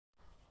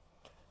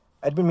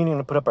I'd been meaning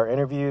to put up our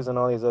interviews and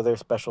all these other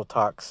special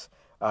talks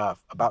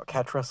about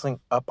catch wrestling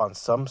up on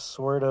some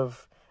sort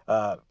of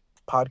uh,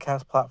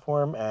 podcast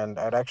platform, and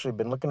I'd actually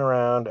been looking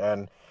around,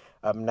 and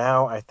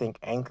now I think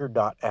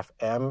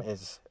Anchor.fm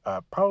is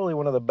probably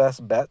one of the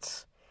best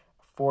bets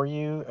for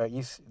you.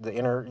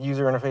 The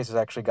user interface has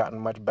actually gotten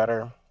much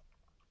better.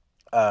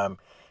 Um,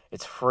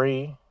 it's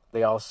free.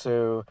 They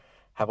also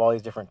have all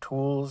these different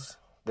tools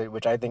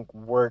which I think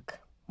work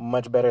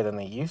much better than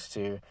they used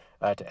to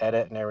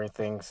edit and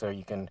everything. So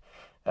you can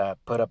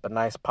put up a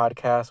nice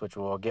podcast, which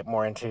we'll get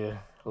more into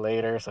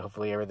later. So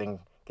hopefully everything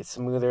gets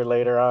smoother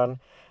later on.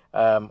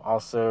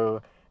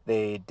 Also,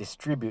 they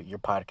distribute your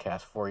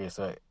podcast for you,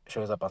 so it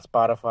shows up on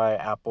Spotify,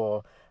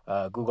 Apple,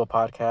 Google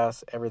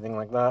Podcasts, everything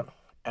like that.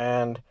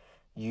 And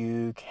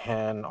you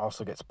can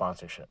also get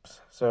sponsorships.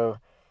 So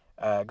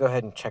go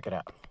ahead and check it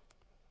out.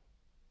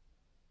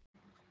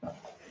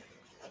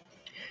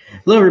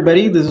 Hello,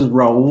 everybody. This is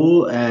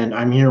Raul, and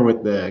I'm here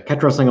with the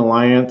Catch Wrestling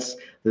Alliance.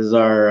 This is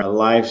our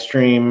live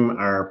stream,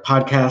 our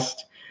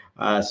podcast.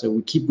 So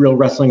we keep real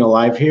wrestling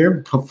alive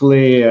here.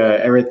 Hopefully,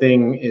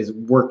 everything is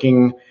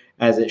working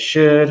as it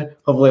should.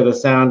 Hopefully, the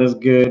sound is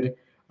good.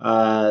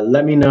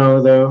 Let me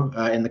know, though,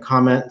 in the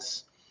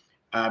comments,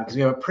 because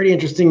we have a pretty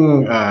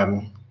interesting,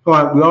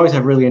 well, we always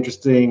have really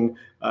interesting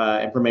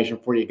information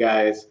for you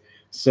guys.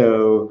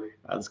 So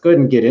let's go ahead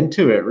and get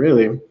into it,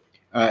 really.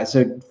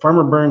 So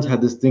Farmer Burns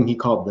had this thing he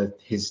called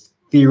his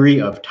theory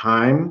of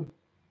time,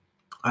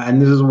 and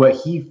this is what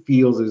he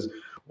feels is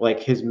like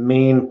his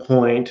main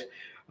point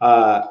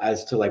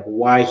as to like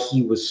why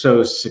he was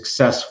so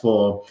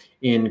successful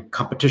in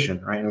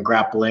competition, right, and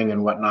grappling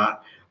and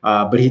whatnot.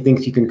 But he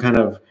thinks you can kind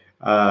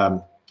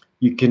of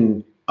you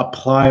can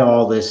apply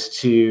all this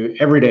to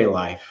everyday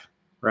life,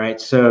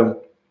 right?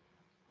 So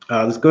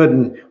let's go ahead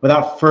and,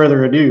 without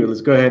further ado,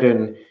 let's go ahead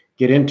and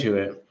get into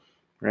it.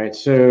 Right.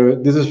 So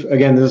this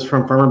is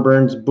from Farmer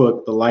Burns'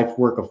 book, The Life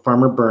Work of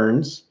Farmer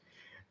Burns.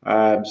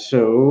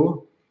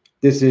 So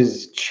this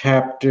is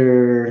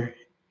chapter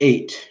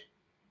 8.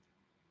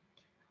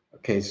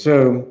 Okay.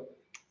 So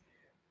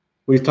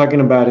what he's talking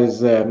about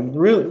is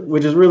really,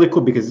 which is really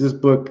cool because this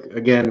book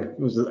again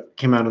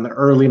came out in the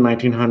early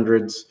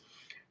 1900s,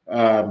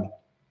 um,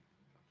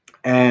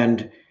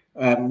 and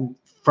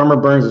Farmer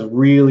Burns is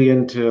really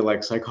into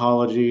like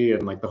psychology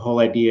and like the whole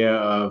idea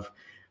of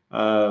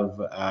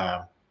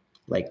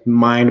like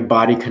mind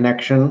body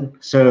connection.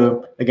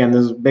 So again,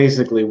 this is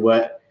basically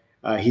what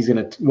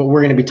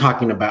we're gonna be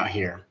talking about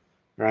here,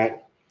 right?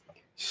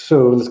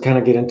 So let's kind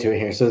of get into it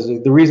here. So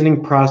the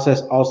reasoning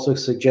process also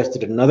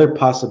suggested another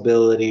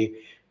possibility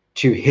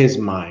to his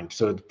mind.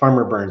 So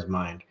Farmer Burns'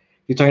 mind.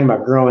 He's talking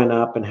about growing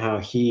up and how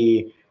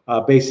he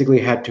basically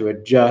had to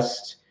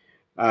adjust,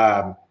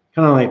 kind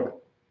of like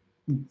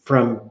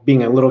from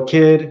being a little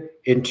kid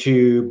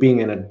into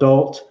being an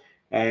adult,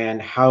 and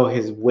how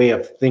his way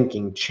of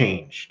thinking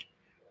changed,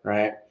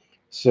 right?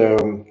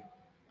 So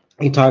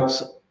he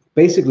talks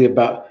basically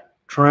about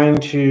trying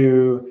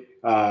to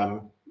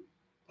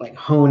like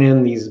hone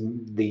in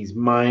these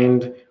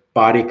mind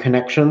body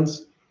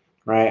connections,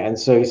 right? And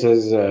so he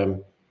says,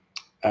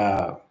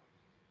 uh,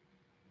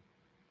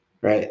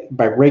 right,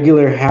 by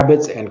regular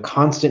habits and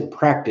constant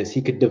practice,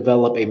 he could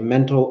develop a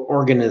mental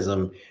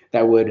organism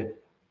that would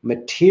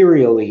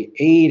materially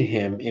aid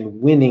him in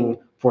winning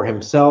for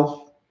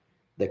himself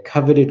the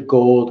coveted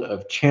gold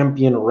of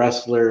champion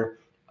wrestler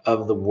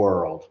of the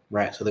world,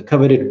 right? So the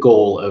coveted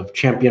goal of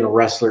champion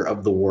wrestler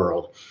of the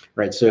world,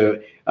 right?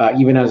 So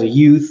even as a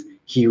youth,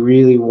 he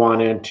really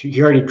wanted to,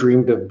 he already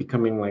dreamed of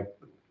becoming like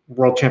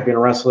world champion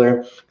wrestler.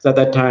 Because at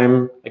that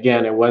time,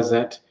 again, it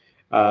wasn't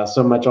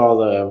so much all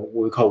the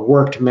what we call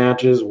worked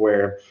matches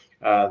where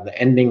the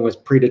ending was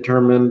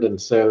predetermined.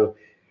 And so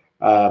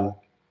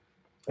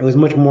it was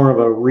much more of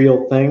a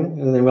real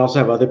thing. And then we also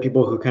have other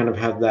people who kind of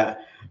have that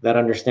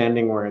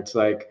understanding where it's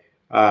like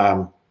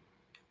um,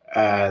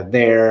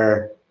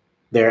 their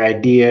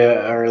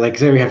idea, or like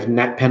say we have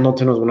Nat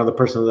Pendleton was one of the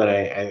persons that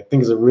I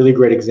think is a really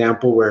great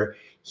example where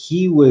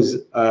he was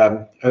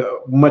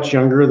much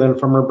younger than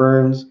Farmer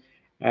Burns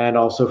and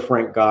also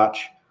Frank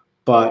Gotch,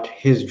 but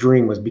his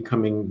dream was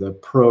becoming the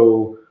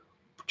pro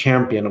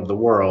champion of the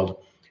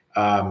world.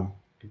 Um,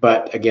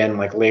 but again,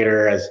 like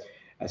later, as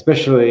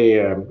especially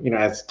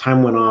as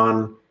time went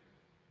on,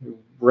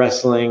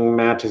 wrestling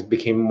matches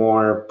became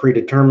more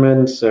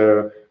predetermined.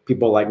 So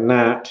people like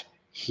Nat,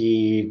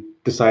 he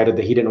decided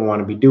that he didn't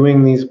want to be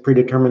doing these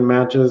predetermined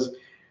matches,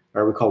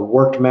 or we call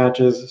worked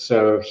matches.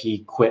 So he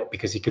quit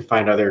because he could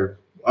find other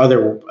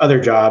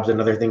jobs and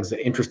other things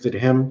that interested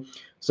him.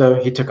 So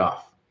he took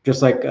off,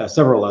 just like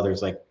several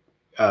others, like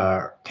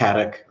Earl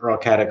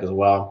Caddock as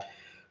well.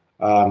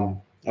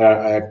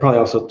 I'd probably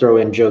also throw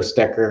in Joe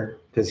Stecker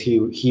because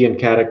he and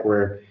Caddock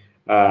were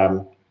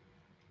um,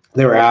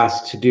 they were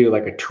asked to do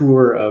like a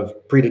tour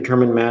of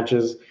predetermined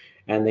matches,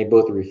 and they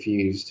both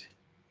refused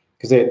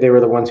because they were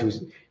the ones who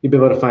you'd be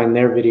able to find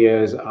their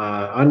videos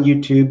on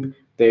YouTube.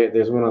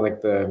 There's one of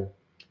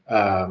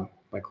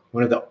like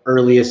one of the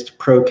earliest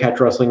pro catch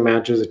wrestling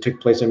matches. It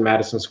took place in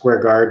Madison Square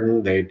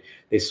Garden.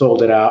 They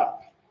sold it out,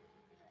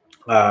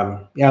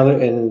 Yeah,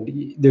 and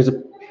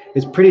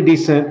it's pretty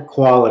decent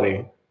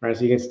quality, right?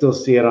 So you can still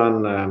see it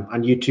on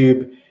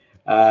YouTube.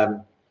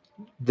 Um,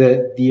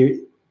 the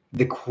the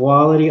the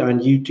quality on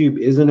YouTube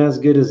isn't as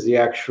good as the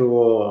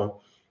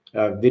actual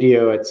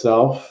video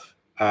itself.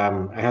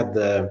 I had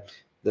the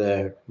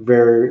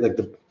very like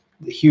the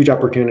huge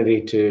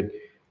opportunity to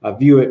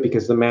view it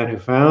because the man who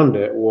found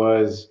it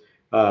was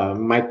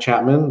Mike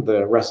Chapman,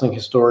 the wrestling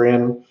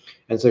historian,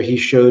 and so he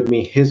showed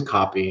me his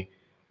copy.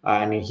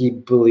 And he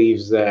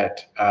believes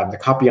that the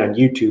copy on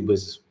YouTube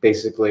was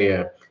basically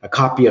a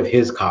copy of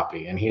his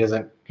copy, and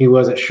he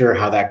wasn't sure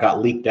how that got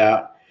leaked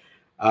out.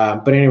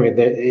 But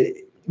anyway,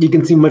 you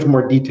can see much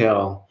more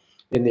detail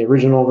in the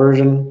original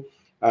version,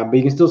 but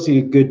you can still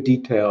see good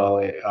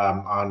detail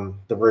on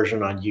the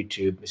version on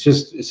YouTube. It's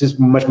just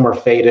much more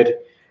faded,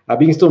 but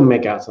you can still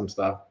make out some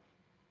stuff.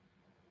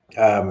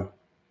 Um,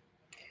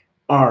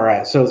 all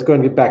right, so let's go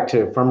and get back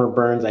to Farmer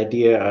Burns'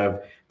 idea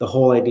of the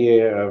whole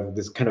idea of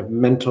this kind of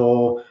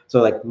mental,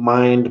 so like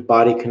mind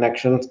body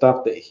connection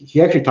stuff. That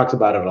he actually talks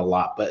about it a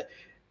lot, but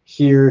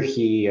here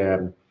he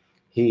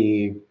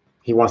he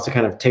wants to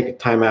kind of take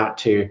time out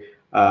to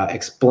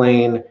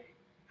explain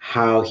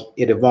how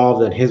it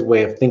evolved in his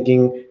way of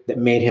thinking that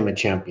made him a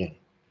champion.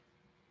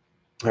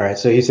 All right,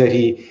 so he said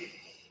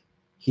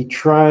he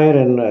tried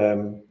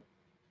and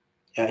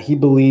he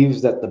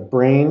believes that the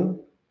brain,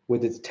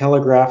 with its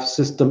telegraph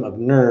system of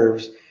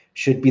nerves,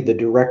 should be the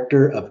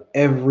director of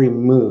every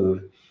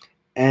move,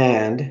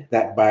 and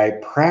that by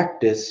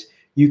practice,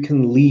 you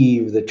can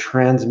leave the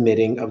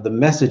transmitting of the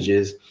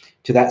messages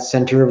to that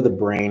center of the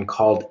brain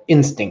called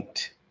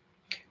instinct,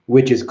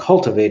 which is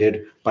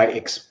cultivated by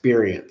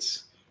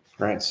experience.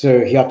 Right.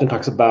 So he often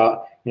talks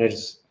about,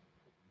 just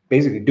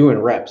basically doing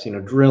reps,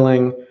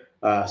 drilling,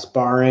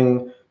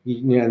 sparring,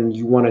 and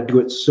you want to do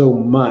it so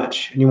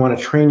much, and you want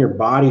to train your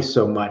body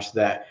so much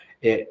that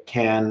it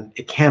can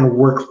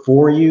work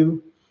for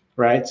you,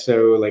 right?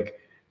 So like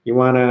you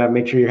want to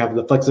make sure you have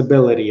the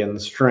flexibility and the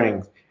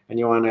strength, and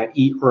you want to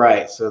eat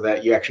right so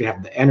that you actually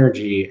have the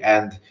energy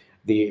and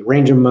the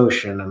range of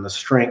motion and the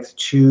strength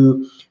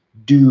to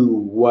do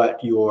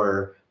what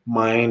your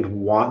mind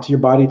wants your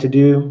body to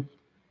do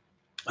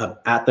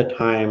at the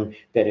time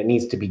that it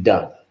needs to be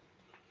done.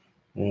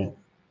 Yeah.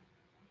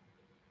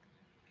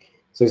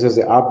 So he says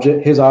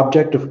his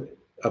objective,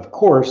 of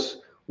course,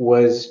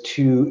 was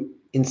to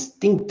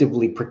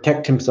instinctively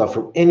protect himself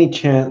from any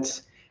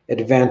chance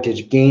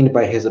advantage gained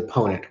by his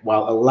opponent,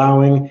 while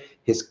allowing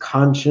his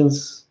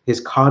conscious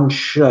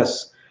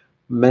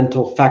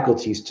mental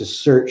faculties to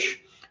search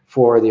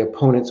for the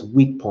opponent's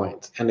weak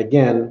points. And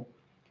again,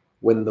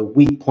 when the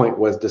weak point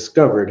was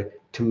discovered,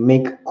 to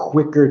make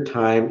quicker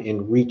time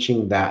in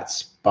reaching that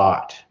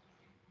spot.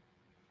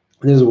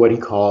 This is what he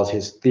calls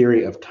his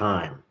theory of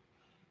time.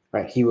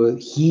 Right? He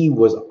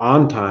was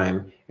on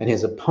time, and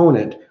his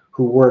opponent,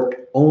 who worked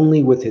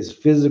only with his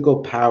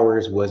physical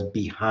powers, was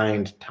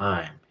behind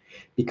time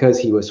because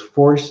he was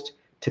forced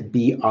to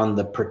be on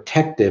the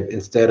protective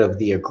instead of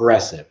the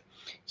aggressive.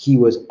 He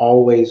was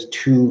always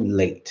too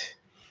late.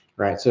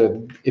 Right.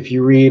 So if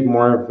you read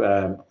more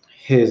of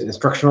his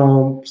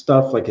instructional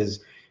stuff, like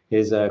his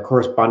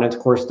correspondence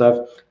course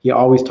stuff, he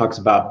always talks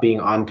about being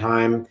on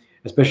time,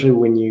 especially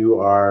when you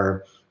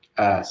are,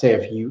 say,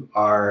 if you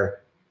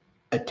are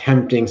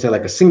attempting, say,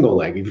 like a single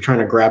leg, if you're trying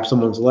to grab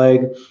someone's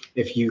leg,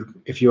 if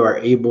you are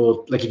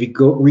able, like if you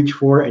go reach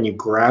for it and you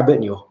grab it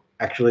and you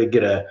actually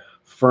get a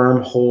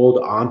firm hold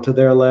onto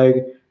their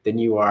leg, then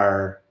you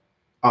are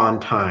on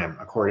time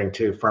according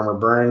to Farmer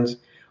Burns.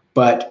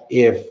 But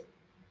if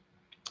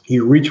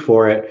you reach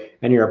for it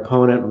and your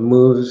opponent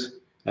moves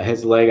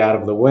his leg out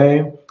of the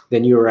way,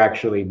 then you are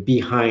actually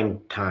behind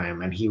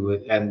time, and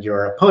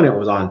your opponent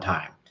was on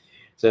time.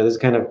 So this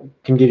kind of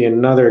can give you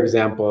another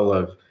example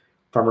of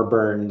Farmer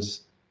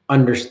Burns'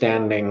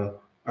 understanding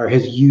or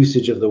his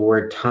usage of the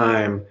word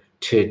time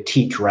to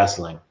teach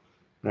wrestling.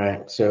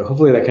 Right. So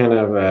hopefully that kind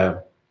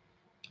of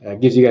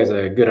gives you guys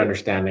a good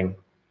understanding.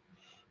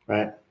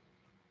 Right.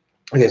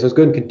 Okay, so let's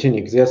go and continue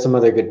because he has some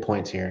other good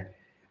points here.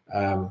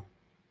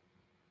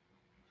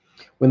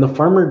 When the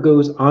farmer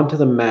goes onto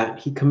the mat,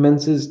 he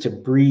commences to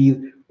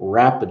breathe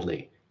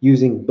rapidly,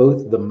 using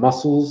both the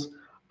muscles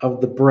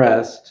of the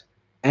breast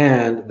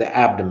and the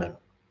abdomen.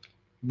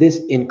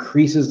 This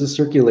increases the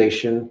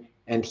circulation,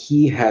 and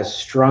he has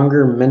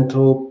stronger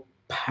mental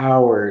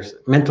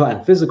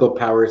and physical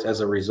powers as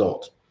a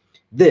result.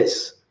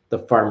 This, the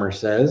farmer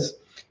says,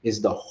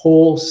 is the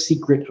whole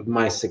secret of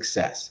my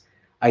success.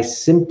 I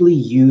simply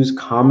use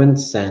common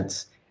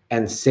sense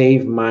and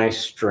save my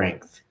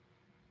strength.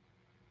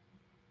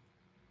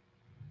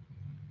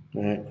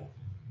 All right.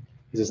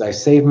 He says, I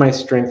save my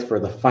strength for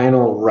the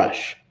final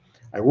rush.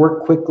 I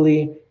work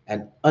quickly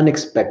and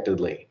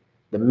unexpectedly.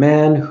 The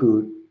man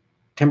who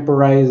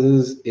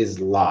temporizes is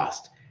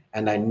lost,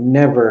 and I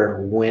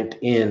never went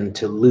in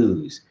to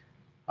lose.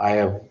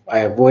 I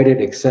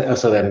avoided except.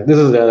 So then this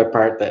is the other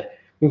part that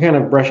we kind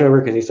of brush over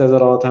because he says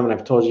it all the time, and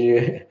I've told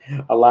you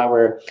a lot.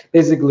 Where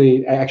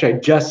basically, I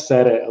just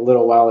said it a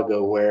little while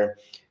ago, where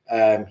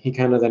he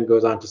kind of then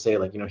goes on to say,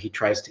 like, he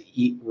tries to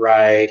eat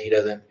right. He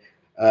doesn't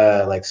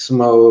like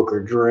smoke or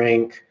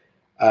drink.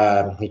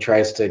 He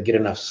tries to get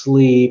enough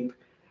sleep.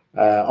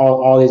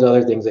 All these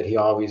other things that he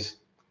always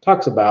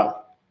talks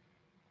about,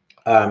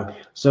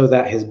 so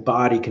that his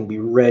body can be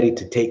ready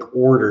to take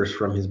orders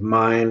from his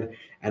mind,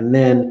 and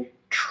then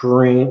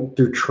train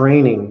through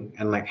training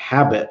and like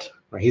habit.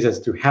 Right? He says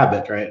through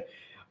habit, right?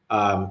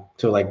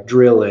 So like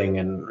drilling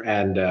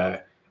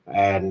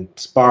and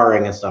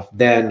sparring and stuff.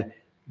 Then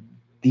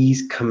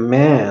these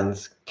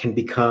commands can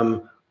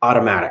become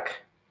automatic,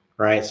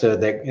 right? So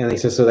that, and he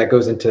says, so that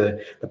goes into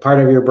the part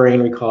of your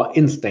brain we call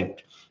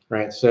instinct,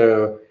 right?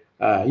 So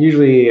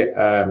usually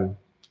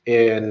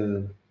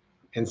in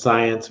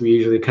science, we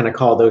usually kind of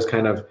call those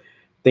kind of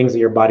things that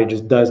your body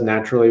just does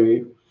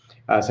naturally.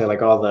 So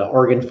like all the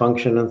organ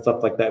function and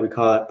stuff like that, we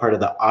call it part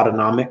of the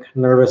autonomic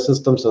nervous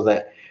system, so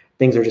that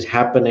things are just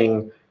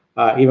happening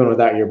even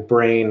without your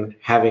brain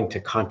having to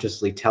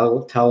consciously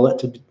tell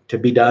it to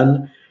be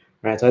done.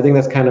 Right. So I think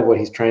that's kind of what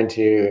he's trying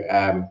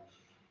to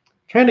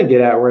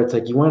get at, where it's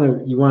like you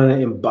want to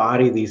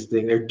embody these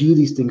things or do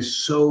these things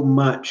so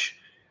much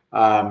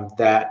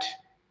that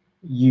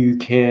you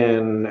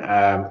can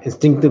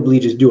instinctively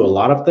just do a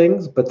lot of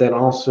things, but then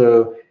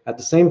also at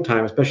the same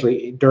time,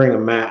 especially during a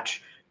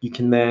match, you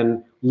can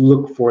then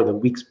look for the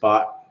weak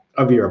spot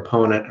of your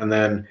opponent and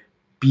then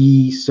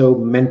be so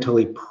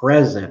mentally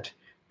present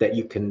that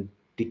you can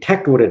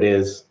detect what it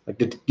is,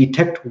 like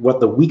detect what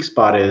the weak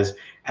spot is,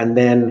 and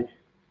then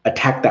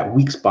attack that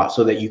weak spot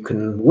so that you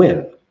can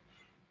win.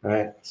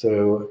 Right.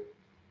 So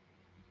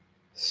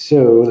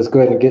let's go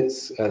ahead and get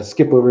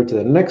skip over to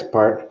the next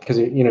part, because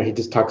he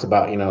just talks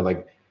about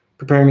like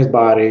preparing his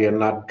body and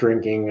not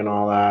drinking and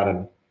all that,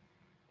 and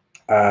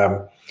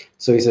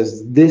so he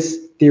says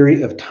this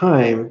theory of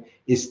time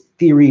is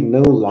theory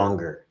no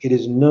longer. It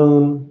is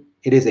known.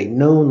 It is a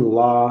known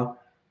law.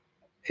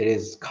 It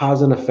is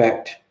cause and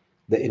effect,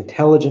 the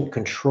intelligent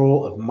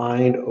control of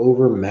mind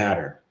over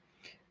matter.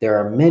 There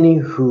are many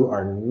who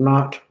are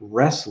not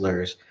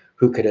wrestlers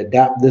who could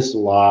adapt this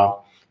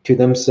law to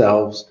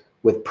themselves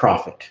with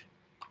profit.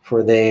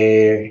 For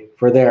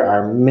there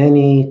are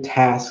many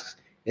tasks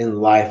in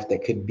life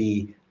that could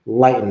be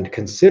lightened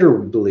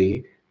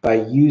considerably by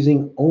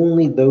using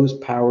only those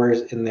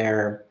powers in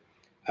their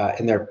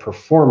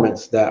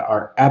performance that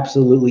are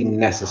absolutely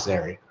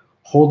necessary,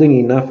 holding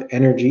enough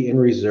energy in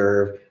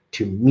reserve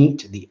to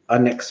meet the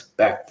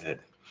unexpected.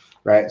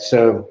 Right.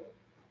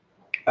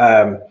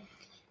 Um,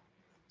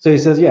 so he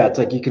says, yeah, it's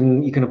like you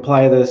can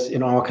apply this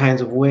in all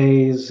kinds of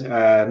ways,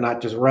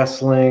 not just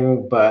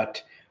wrestling,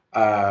 but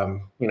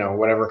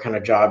whatever kind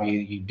of job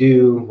you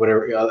do,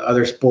 whatever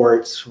other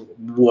sports,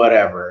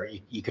 whatever,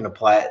 you can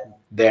apply it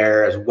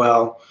there as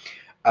well.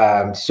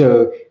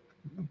 So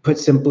put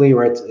simply,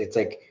 right, it's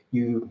like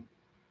you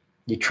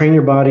train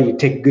your body, you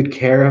take good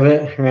care of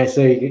it, right?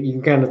 So you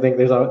can kind of think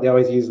they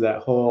always use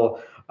that whole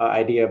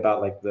idea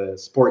about like the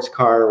sports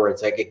car, where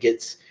it's like it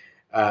gets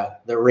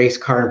the race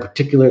car in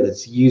particular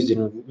that's used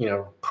in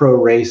pro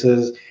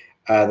races.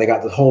 They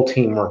got the whole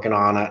team working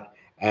on it,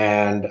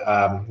 and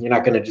you're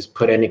not going to just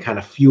put any kind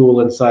of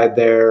fuel inside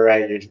there,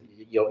 right?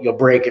 You'll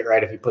break it,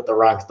 right, if you put the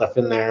wrong stuff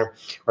in there,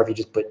 or if you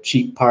just put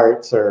cheap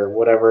parts or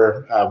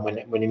whatever when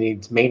it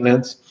needs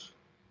maintenance.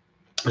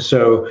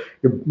 So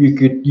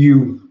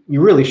you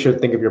really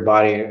should think of your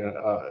body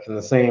in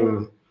the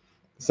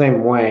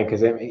same way,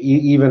 because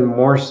even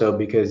more so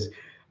because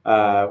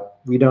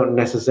we don't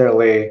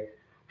necessarily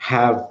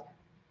have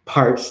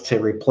parts to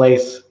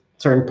replace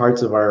certain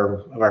parts of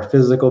our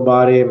physical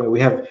body. I mean,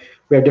 we have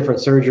different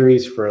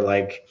surgeries for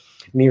like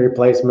knee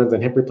replacements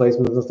and hip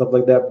replacements and stuff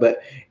like that,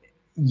 but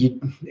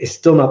it's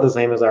still not the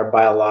same as our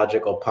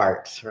biological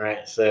parts,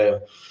 right?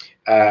 So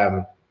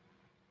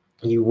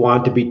you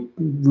want to be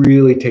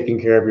really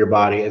taking care of your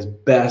body as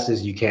best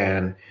as you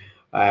can,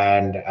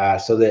 and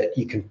so that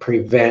you can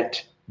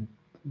prevent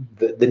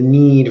the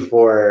need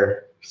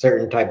for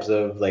certain types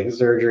of like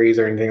surgeries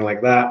or anything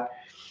like that.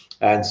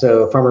 And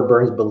so Farmer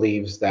Burns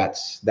believes that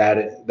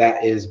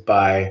is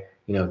by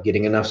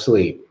getting enough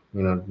sleep,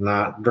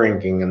 not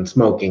drinking and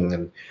smoking,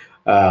 and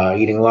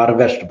eating a lot of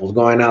vegetables,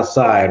 going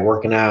outside,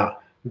 working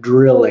out,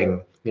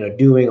 drilling,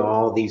 doing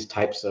all these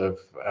types of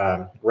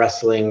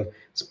wrestling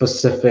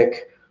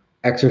specific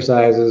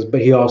exercises.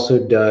 But he also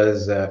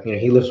does,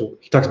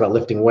 he talks about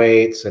lifting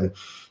weights, and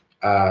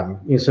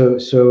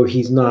so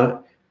he's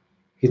not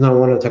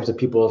one of the types of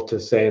people to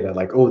say that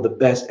like, oh, the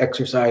best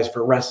exercise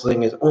for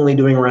wrestling is only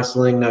doing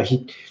wrestling. No,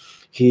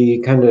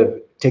 he kind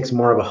of takes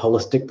more of a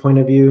holistic point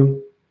of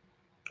view,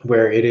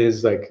 where it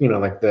is like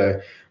like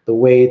the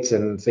weights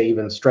and say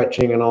even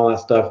stretching and all that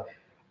stuff.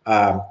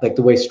 Like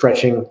the way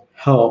stretching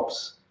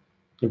helps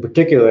in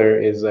particular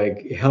is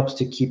like it helps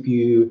to keep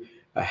you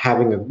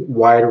having a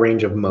wide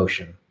range of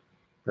motion,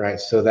 right?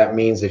 So that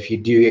means if you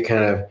do get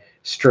kind of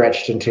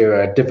stretched into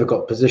a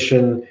difficult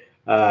position,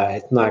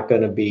 it's not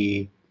going to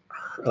be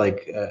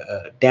like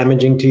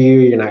damaging to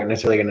you. You're not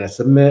necessarily going to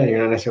submit. You're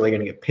not necessarily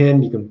going to get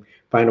pinned. You can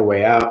find a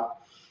way out.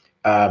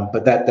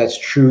 But that's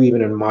true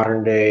even in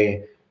modern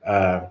day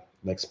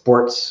like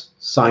sports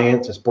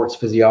science or sports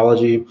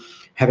physiology,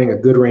 having a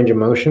good range of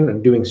motion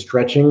and doing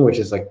stretching, which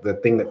is like the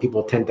thing that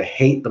people tend to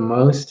hate the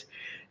most,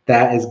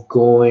 that is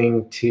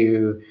going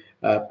to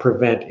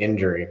prevent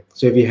injury.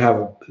 So if you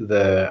have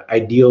the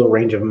ideal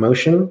range of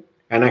motion,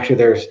 and actually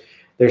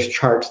there's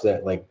charts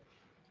that like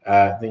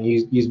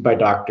used by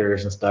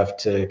doctors and stuff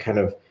to kind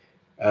of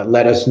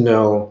let us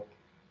know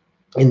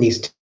in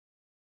these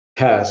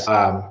tests,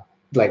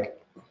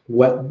 like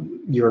what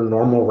your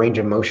normal range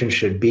of motion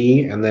should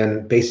be, and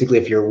then basically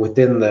if you're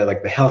within the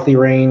like the healthy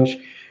range,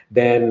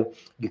 then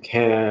you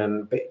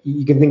can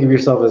think of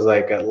yourself as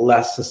like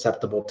less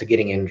susceptible to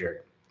getting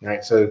injured,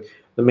 right? So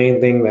the main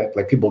thing that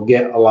like people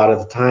get a lot of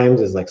the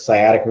times is like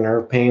sciatic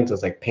nerve pain. So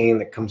it's like pain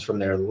that comes from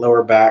their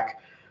lower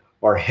back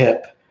or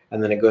hip,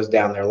 and then it goes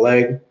down their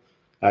leg,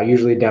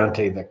 usually down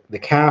to the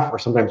calf, or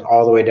sometimes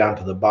all the way down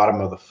to the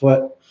bottom of the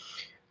foot.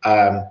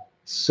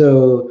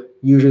 So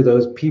usually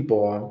those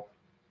people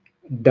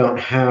don't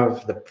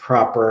have the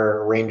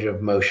proper range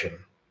of motion,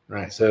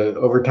 right? So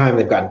over time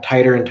they've gotten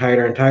tighter and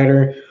tighter and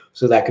tighter.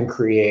 So that can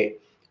create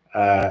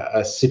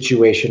a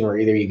situation where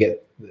either you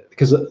get,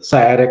 because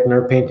sciatic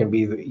nerve pain can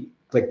be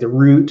like the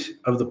root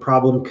of the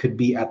problem could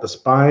be at the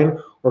spine,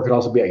 or it could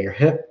also be at your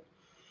hip.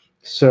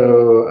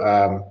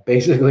 So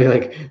basically,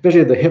 like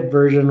especially the hip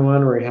version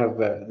one, where you have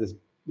this,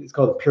 it's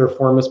called the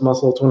piriformis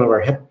muscle. It's one of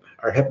our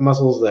hip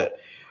muscles that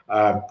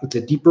it's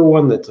a deeper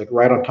one that's like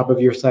right on top of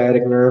your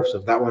sciatic nerve. So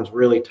if that one's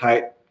really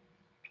tight,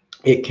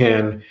 it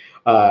can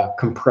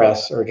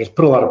compress or just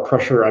put a lot of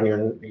pressure on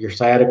your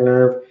sciatic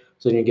nerve.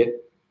 So then you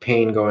get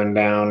pain going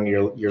down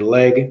your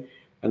leg,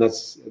 and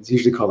it's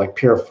usually called like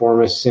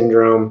piriformis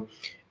syndrome.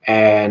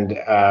 And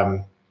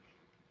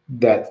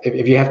that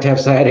if you have to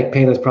have sciatic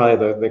pain, that's probably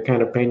the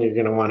kind of pain you're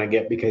going to want to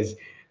get, because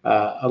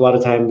a lot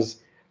of times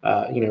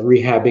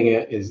rehabbing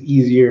it is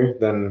easier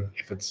than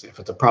if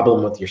it's a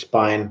problem with your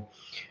spine.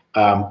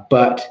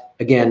 But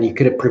again, you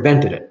could have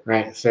prevented it,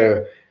 right?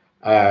 So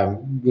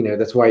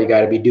that's why you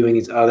got to be doing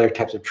these other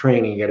types of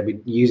training. You got to be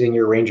using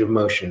your range of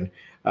motion.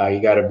 You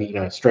got to be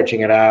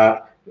stretching it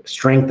out,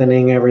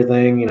 strengthening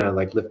everything,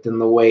 like lifting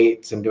the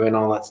weights and doing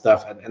all that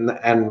stuff.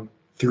 And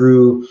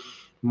through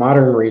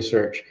modern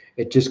research,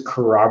 it just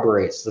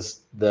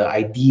corroborates the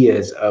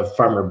ideas of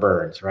Farmer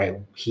Burns, right?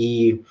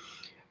 He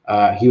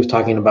was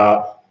talking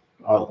about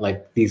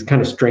like these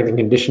kind of strength and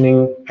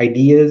conditioning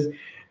ideas,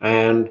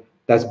 and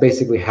that's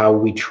basically how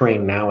we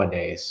train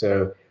nowadays.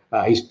 So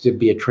I used to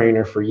be a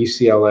trainer for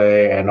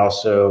UCLA, and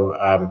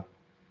also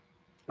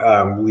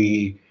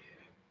we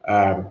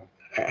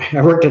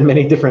I worked in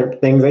many different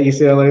things at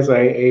UCLA. So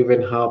I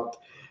even helped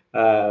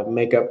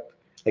make up,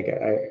 like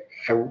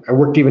I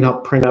worked to even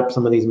help print up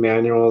some of these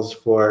manuals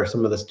for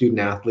some of the student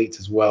athletes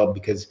as well,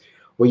 because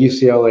what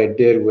UCLA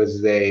did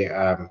was they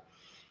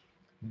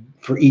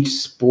for each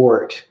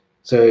sport,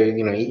 so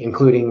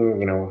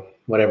including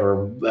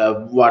whatever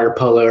water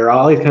polo or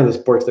all these kinds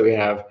of sports that we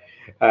have,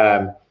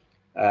 um,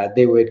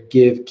 they would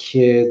give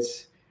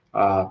kids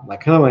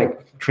like kind of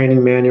like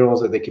training manuals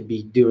that they could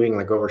be doing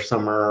like over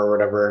summer or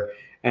whatever.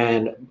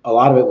 And a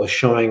lot of it was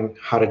showing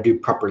how to do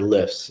proper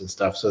lifts and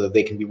stuff so that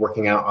they can be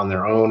working out on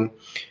their own.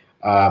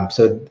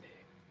 So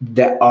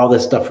that all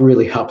this stuff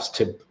really helps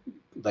to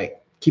like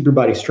keep your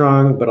body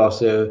strong, but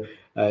also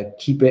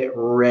keep it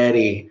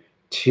ready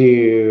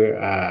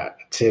to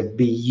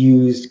be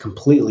used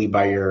completely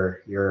by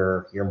your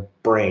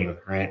brain,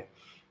 right?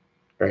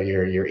 Or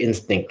your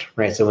instinct,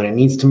 right? So when it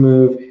needs to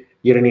move,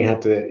 you don't even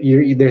have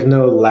to. There's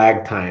no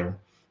lag time,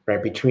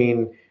 right,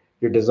 between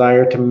your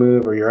desire to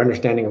move or your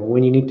understanding of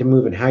when you need to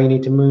move and how you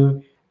need to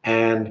move,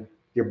 and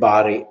your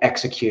body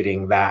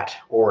executing that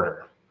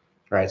order,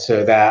 right?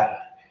 So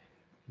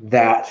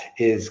that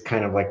is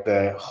kind of like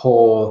the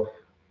whole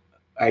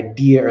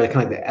idea, or kind of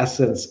like the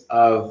essence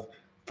of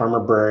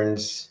Farmer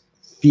Burns'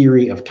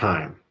 theory of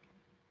time.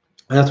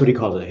 And that's what he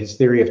calls it, his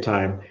theory of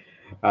time.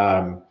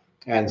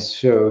 And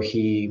so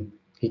he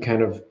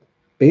kind of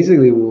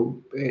basically,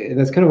 and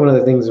that's kind of one of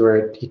the things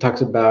where he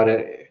talks about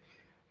it.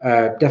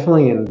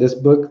 Definitely in this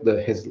book,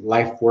 his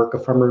life work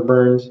of Farmer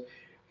Burns,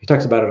 he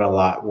talks about it a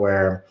lot,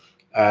 where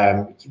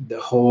the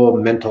whole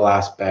mental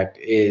aspect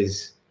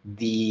is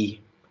the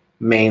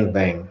main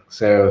thing.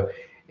 So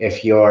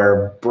if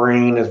your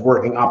brain is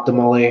working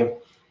optimally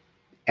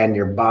and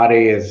your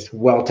body is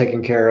well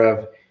taken care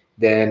of,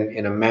 then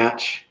in a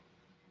match,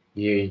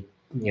 you'll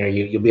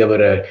be able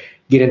to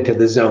get into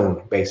the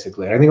zone,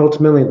 basically. And I think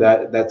ultimately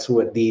that's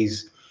what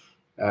these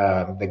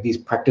like these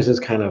practices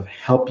kind of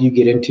help you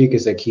get into,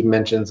 because like he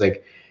mentions,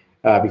 like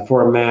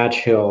before a match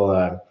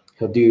he'll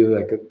do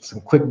like some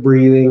quick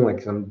breathing,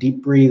 like some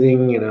deep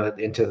breathing,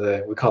 into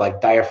the, we call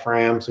like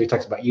diaphragm. So he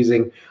talks about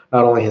using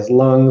not only his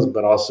lungs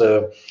but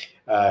also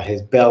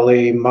his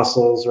belly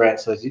muscles, right?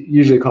 So it's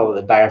usually called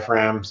the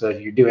diaphragm. So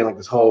if you're doing like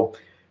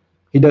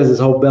he does this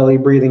whole belly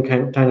breathing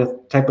kind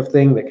of type of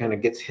thing that kind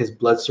of gets his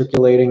blood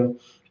circulating.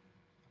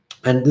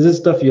 And this is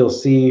stuff you'll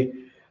see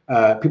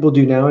people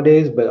do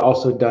nowadays, but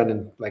also done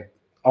in like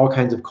all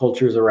kinds of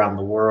cultures around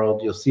the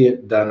world. You'll see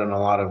it done in a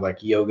lot of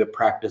like yoga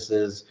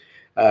practices,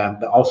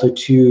 but also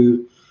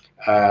too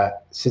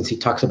since he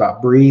talks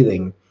about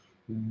breathing,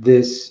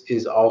 this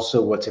is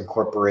also what's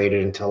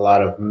incorporated into a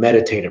lot of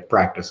meditative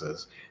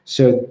practices.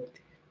 So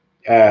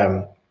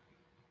um,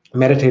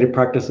 meditative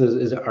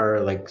practices are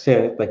like,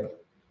 say, like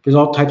there's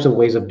all types of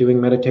ways of doing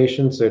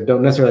meditation. So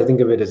don't necessarily think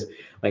of it as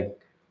like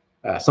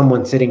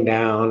someone sitting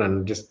down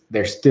and just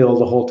they're still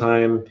the whole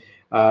time.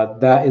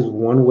 That is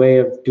one way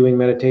of doing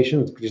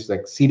meditation, just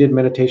like seated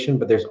meditation.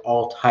 But there's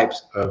all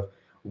types of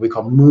what we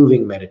call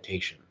moving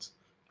meditations,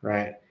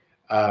 right?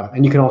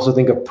 And you can also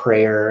think of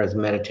prayer as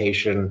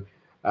meditation.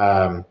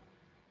 Um,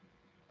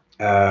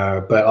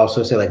 but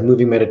also say like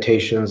moving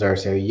meditations or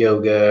say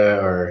yoga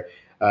or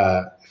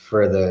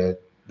for the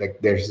like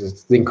there's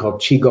this thing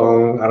called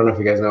qigong. I don't know if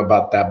you guys know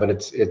about that, but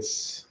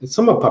it's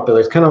somewhat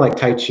popular. It's kind of like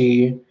tai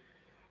chi,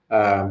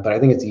 but I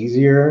think it's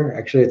easier.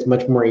 Actually, it's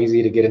much more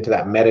easy to get into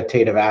that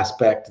meditative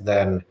aspect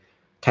than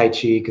tai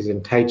chi, because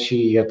in tai chi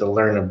you have to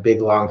learn a big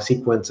long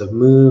sequence of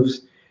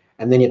moves,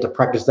 and then you have to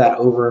practice that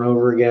over and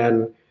over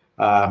again.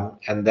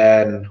 And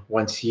then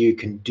once you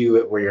can do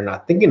it where you're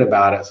not thinking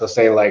about it, so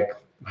say like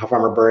how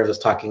Farmer Burns is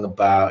talking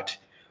about,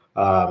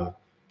 um,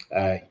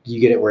 you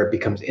get it where it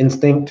becomes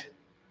instinct.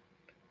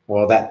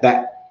 Well,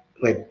 that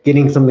like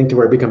getting something to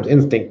where it becomes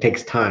instinct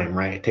takes time,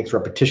 right? It takes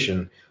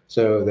repetition,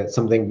 so that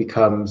something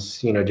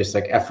becomes, just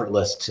like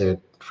effortless to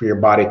for your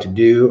body to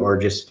do, or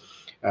just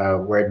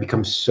where it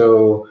becomes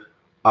so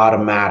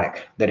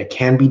automatic that it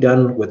can be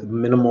done with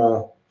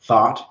minimal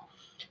thought.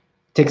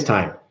 It takes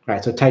time,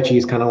 right? So Tai Chi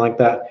is kind of like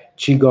that.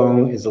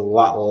 Qigong is a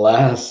lot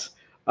less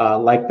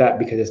like that,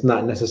 because it's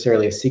not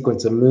necessarily a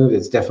sequence of moves.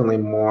 It's definitely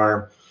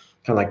more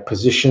kind of like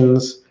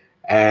positions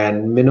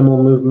and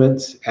minimal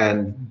movements,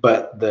 and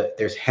but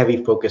there's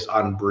heavy focus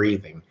on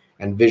breathing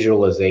and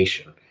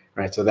visualization,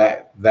 right? So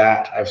that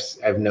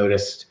I've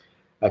noticed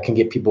can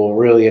get people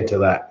really into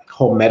that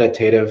whole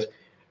meditative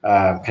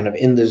kind of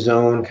in the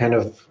zone kind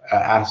of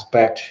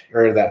aspect,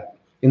 or that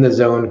in the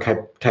zone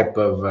type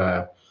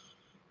of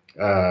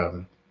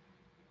um,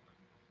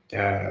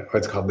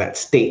 what's called that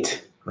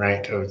state,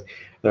 right? Or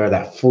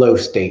that flow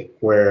state,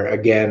 where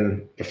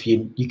again, if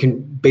you can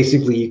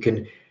basically you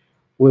can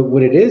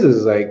what it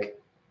is like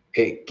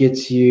it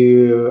gets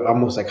you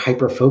almost like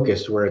hyper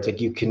focused, where it's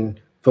like you can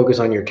focus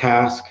on your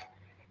task.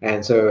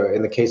 And so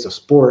in the case of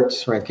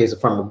sports, right, in the case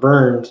of Farmer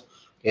Burns,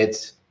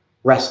 it's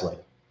wrestling,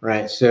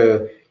 right?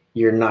 So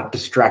you're not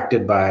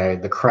distracted by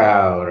the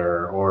crowd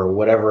or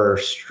whatever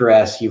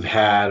stress you've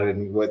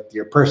had with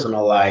your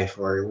personal life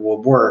or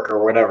work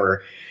or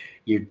whatever.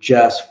 You're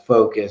just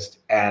focused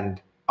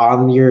and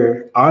on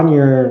your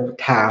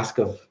task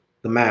of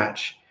the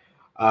match,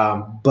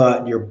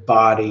 but your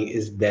body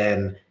is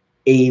then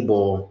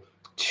able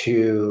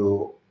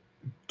to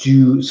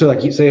do so.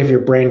 Like you say, if your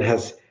brain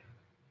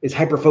is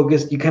hyper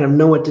focused, you kind of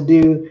know what to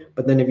do.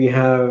 But then if you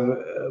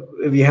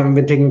haven't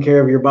been taking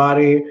care of your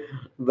body,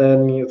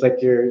 then it's like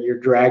you're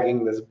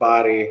dragging this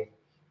body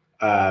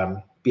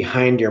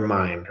behind your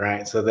mind,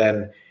 right? So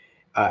then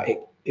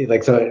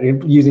like so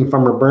using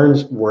Farmer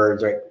Burns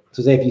words, right?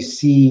 So say if you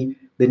see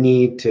the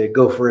need to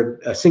go for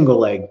a single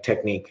leg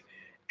technique,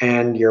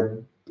 and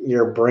your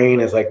brain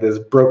is like this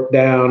broke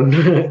down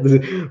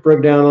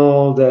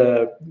old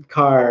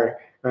car,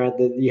 right?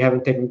 That you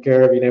haven't taken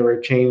care of, you never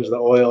changed the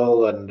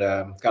oil, and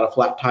it's got a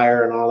flat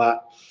tire and all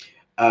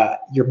that.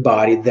 Your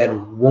body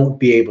then won't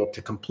be able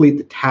to complete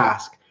the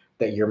task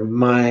that your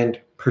mind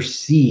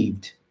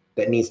perceived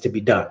that needs to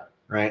be done,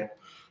 right?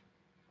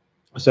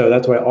 So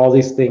that's why all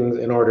these things,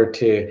 in order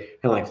to kind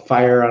of like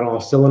fire on all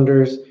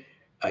cylinders,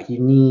 you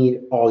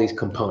need all these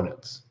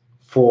components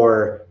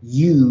for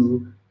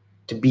you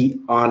to be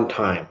on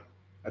time,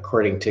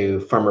 according to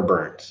Farmer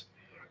Burns,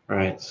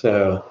 right?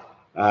 So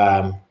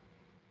I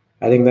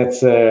think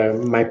that's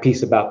my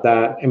piece about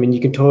that. I mean, you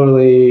can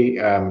totally,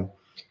 you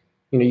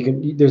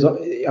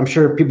can. I'm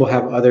sure people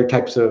have other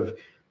types of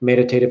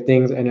meditative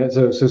things, and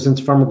so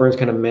since Farmer Burns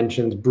kind of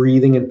mentions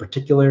breathing in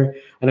particular,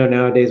 I know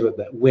nowadays with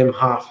that Wim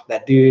Hof,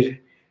 that dude,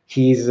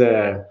 he's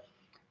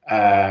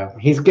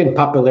he's getting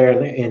popular,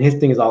 and his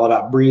thing is all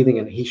about breathing,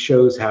 and he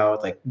shows how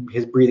like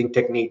his breathing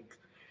technique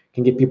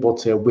can get people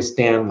to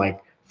withstand like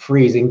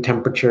freezing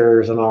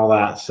temperatures and all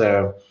that.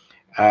 So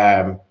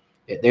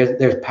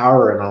there's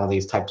power in all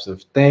these types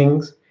of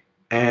things.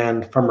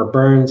 And Farmer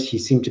Burns, he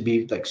seemed to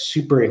be like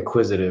super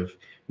inquisitive,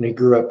 and he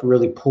grew up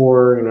really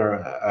poor,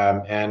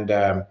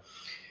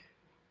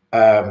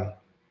 um,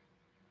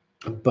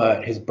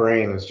 but his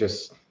brain was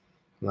just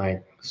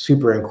like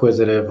super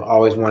inquisitive,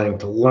 always wanting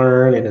to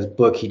learn. In his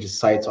book, he just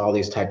cites all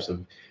these types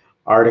of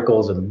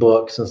articles and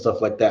books and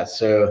stuff like that.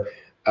 So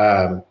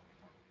um,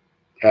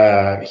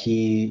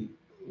 he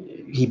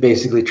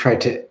basically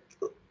tried to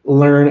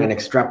learn and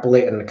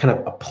extrapolate and kind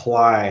of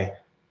apply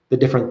the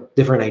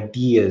different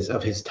ideas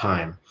of his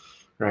time,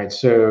 right?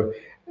 So,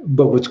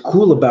 but what's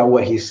cool about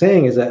what he's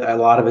saying is that a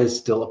lot of it is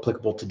still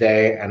applicable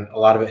today, and a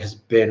lot of it has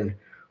been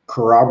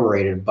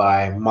corroborated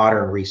by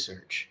modern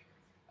research.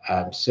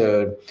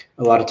 So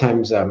a lot of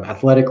times,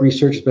 athletic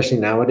research, especially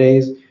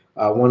nowadays,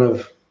 one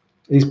of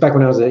at least back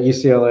when I was at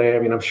UCLA, I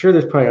mean, I'm sure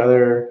there's probably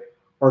other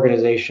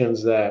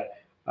organizations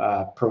that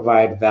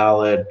provide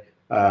valid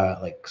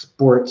like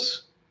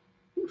sports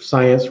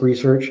science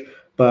research.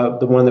 But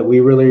the one that we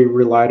really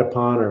relied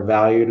upon or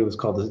valued was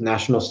called the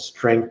National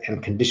Strength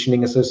and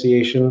Conditioning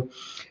Association.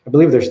 I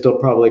believe they're still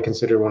probably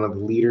considered one of the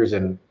leaders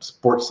in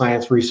sports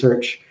science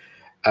research.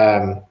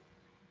 Um,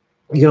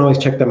 you can always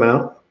check them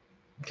out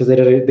because they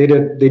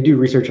do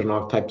research on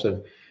all types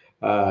of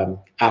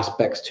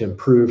aspects to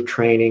improve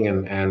training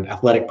and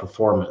athletic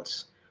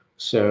performance.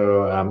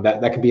 So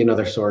that could be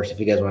another source if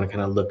you guys want to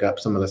kind of look up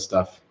some of the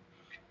stuff.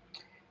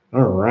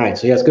 All right,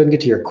 so yeah, let's go ahead and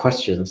get to your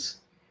questions.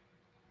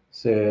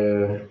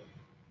 So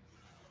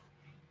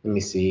let me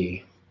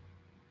see.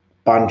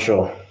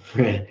 Pancho,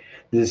 this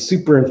is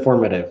super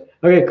informative.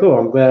 Okay, cool.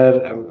 I'm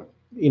glad.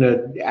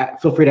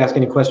 Feel free to ask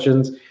any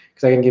questions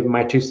because I can give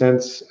my 2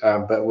 cents.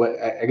 But what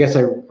I guess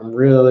I'm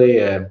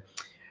really,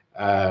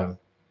 I'm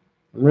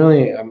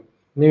really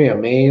maybe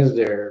amazed,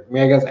 or I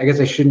mean, I guess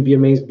I shouldn't be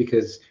amazed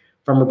because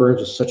Farmer Burns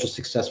was such a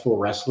successful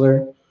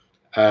wrestler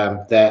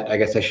that I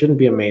guess I shouldn't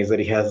be amazed that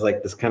he has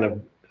like this kind of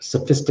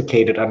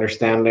sophisticated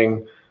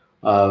understanding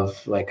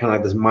of like kind of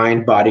like this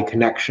mind body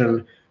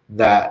connection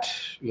that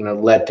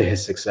led to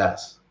his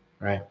success,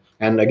 right?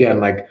 And again,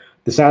 like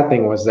the sad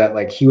thing was that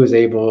like he was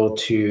able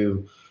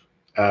to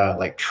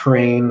like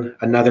train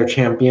another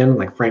champion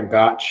like Frank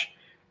Gotch,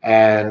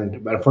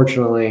 but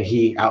unfortunately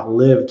he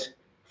outlived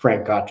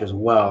Frank Gotch as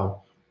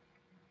well,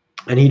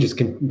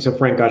 and so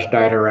Frank Gotch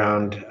died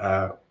around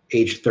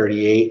age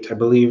 38, I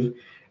believe,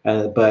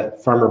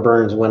 but Farmer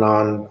Burns went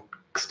on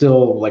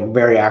still like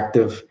very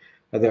active.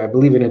 I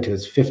believe it into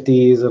his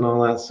 50s and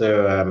all that.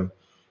 So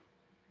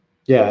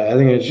yeah, I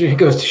think it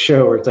goes to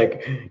show where it's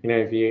like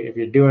if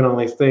you're doing all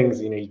these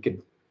things, you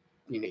could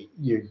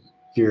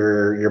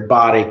your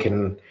body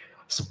can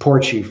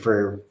support you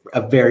for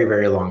a very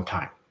very long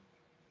time.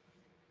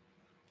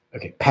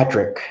 Okay,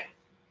 Patrick.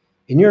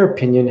 In your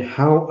opinion,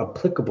 how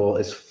applicable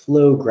is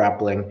flow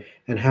grappling,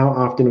 and how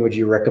often would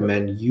you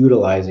recommend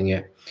utilizing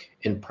it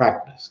in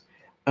practice?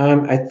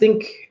 I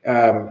think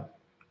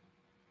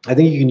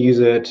you can use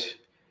it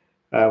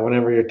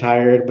whenever you're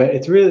tired, but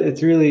it's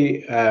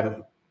really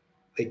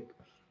like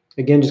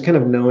again just kind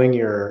of knowing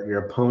your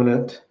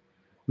opponent.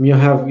 I mean,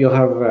 you'll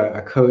have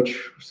a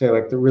coach, say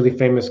like the really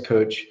famous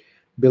coach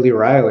Billy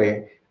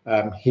Riley.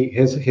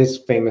 His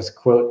famous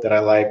quote that I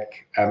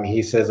like.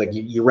 He says like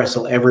you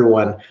wrestle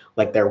everyone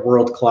like they're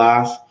world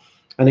class.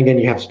 And again,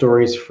 you have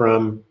stories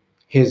from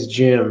his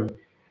gym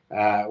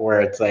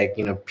where it's like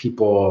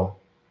people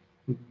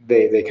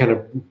they kind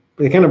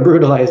of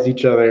brutalized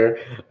each other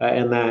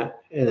in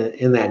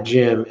that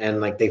gym,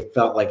 and like they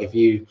felt like if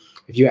you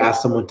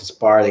asked someone to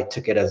spar, they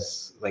took it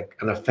as like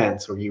an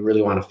offense, or you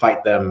really want to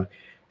fight them.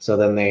 So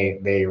then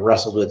they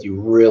wrestled with you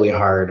really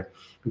hard.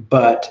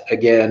 But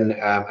again,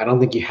 I don't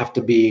think you have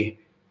to be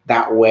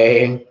that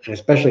way, and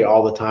especially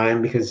all the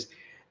time, because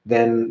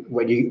then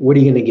what are you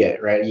going to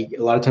get, right?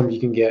 A lot of times you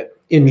can get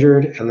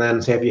injured, and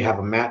then say if you have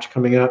a match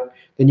coming up,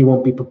 then you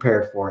won't be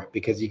prepared for it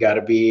because you got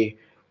to be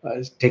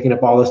taking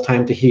up all this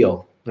time to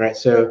heal, right?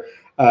 So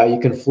you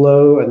can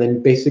flow, and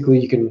then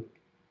basically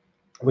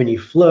when you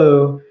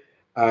flow,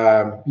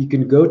 you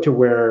can go to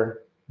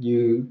where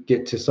you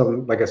get to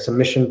some like a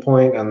submission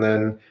point, and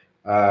then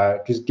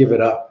just give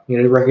it up.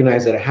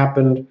 Recognize that it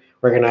happened,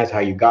 recognize how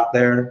you got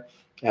there,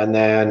 and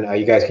then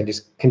you guys can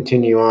just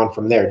continue on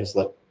from there. Just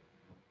let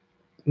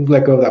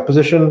go of that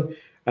position,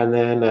 and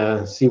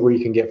then see where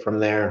you can get from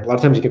there. A lot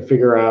of times you can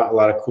figure out a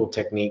lot of cool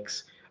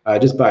techniques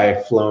just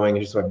by flowing,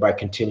 just by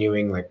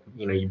continuing. Like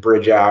you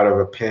bridge out of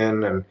a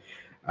pin and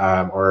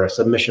or a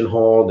submission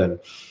hold, and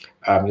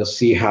you'll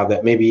see how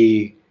that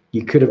maybe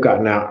you could have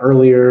gotten out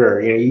earlier,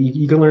 or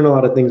you can learn a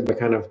lot of things by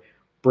kind of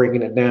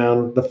breaking it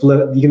down. The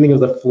flow, you can think of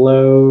the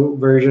flow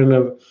version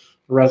of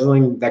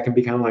wrestling. That can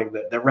be kind of like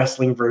the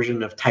wrestling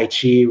version of Tai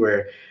Chi,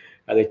 where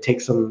they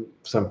take some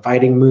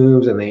fighting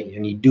moves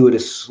and you do it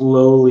as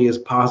slowly as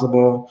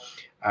possible.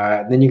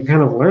 Then you can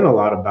kind of learn a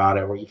lot about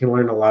it, where you can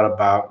learn a lot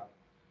about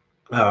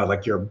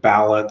like your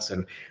balance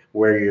and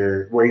where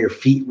your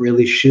feet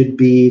really should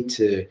be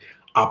to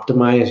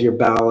optimize your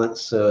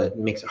balance, so it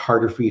makes it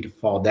harder for you to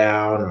fall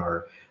down.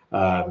 Or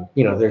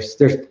there's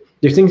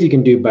things you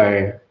can do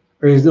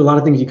or there's a lot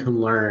of things you can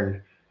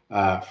learn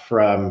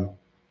from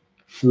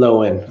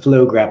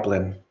flow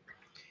grappling.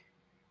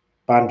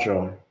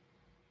 Pancho,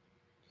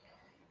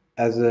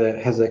 as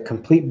a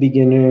complete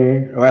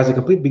beginner,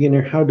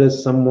 how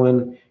does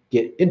someone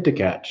get into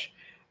catch?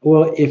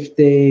 Well, if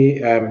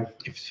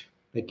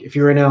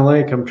you're in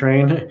LA, come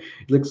train. It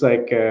looks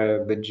like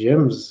the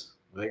gyms,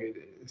 like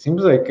it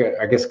seems like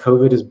I guess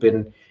COVID has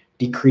been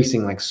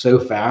decreasing like so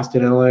fast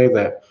in LA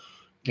that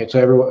so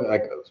everyone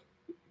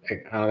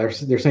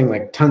they're saying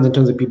like tons and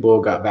tons of people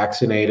got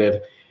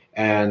vaccinated,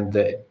 and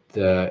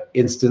the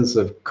instance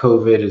of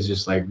COVID is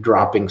just like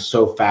dropping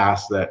so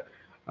fast that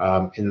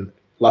in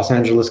Los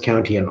Angeles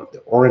County and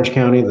Orange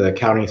County, the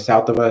county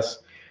south of us,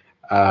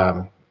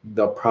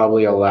 they'll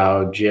probably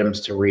allow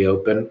gyms to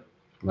reopen,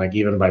 like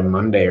even by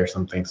Monday or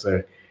something.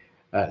 So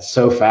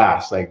so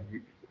fast, like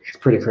it's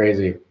pretty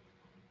crazy.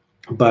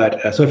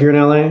 But so if you're in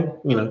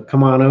LA,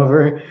 come on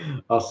over.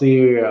 I'll see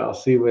you. I'll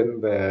see you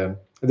in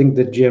I think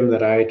the gym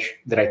that I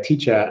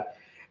teach at.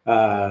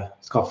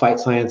 It's called Fight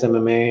Science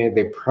MMA.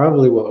 They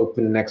probably will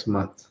open next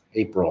month,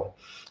 April.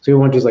 So we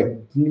won't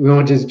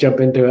just jump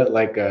into it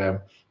like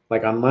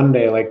on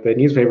Monday, like the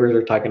newspapers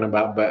are talking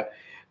about. But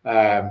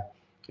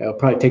it'll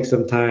probably take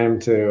some time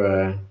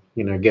to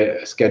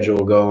get a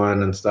schedule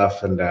going and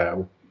stuff.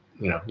 And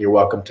you're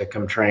welcome to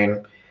come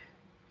train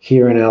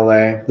here in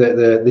LA.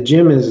 The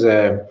gym is.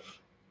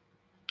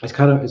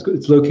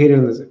 It's located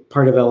in this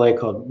part of LA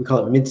called, we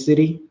call it Mid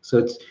City. So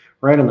it's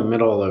right in the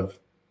middle of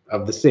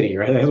the city,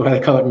 right? That's why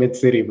they call it Mid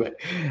City. But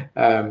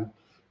um,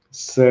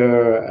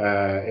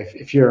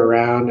 if you're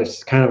around,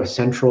 it's kind of a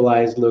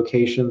centralized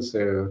location.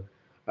 So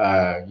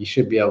you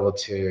should be able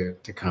to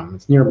come.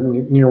 It's near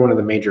one of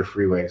the major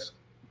freeways.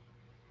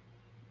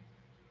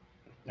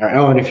 All right.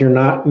 Oh, and if you're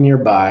not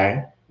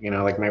nearby,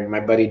 like my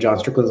buddy John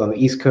Strickland's on the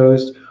East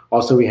Coast.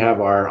 Also, we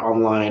have our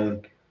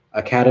online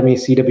academy,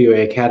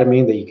 CWA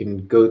Academy, that you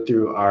can go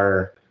through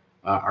our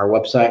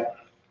website,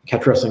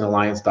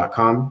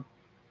 catchwrestlingalliance.com.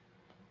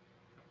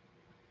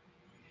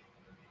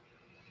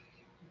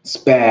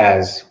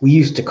 Spaz, we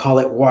used to call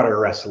it water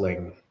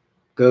wrestling.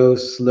 Go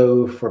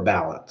slow for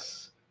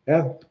balance.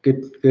 Yeah,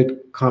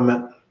 good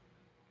comment.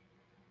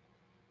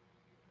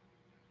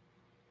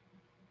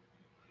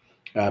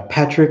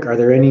 Patrick, are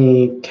there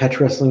any catch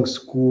wrestling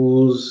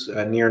schools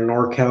near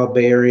NorCal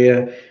Bay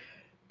Area?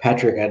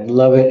 Patrick, I'd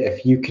love it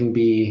if you can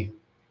be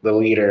the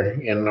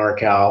leader in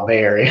NorCal Bay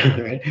Area.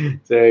 Right?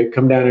 So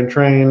come down and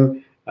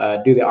train,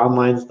 do the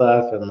online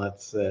stuff, and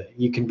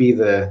you can be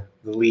the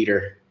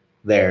leader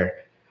there.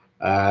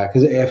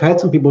 Because I've had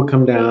some people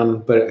come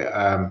down,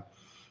 but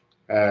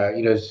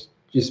it's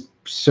just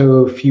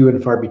so few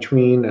and far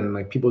between, and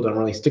like people don't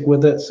really stick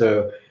with it.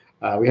 So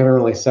we haven't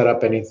really set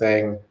up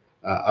anything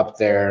up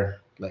there,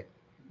 like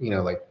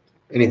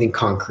anything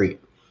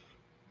concrete.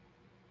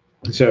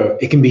 So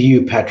it can be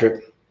you,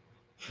 Patrick.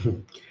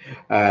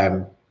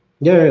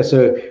 Yeah.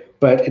 So,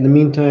 but in the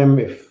meantime,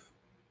 if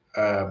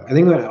I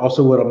think that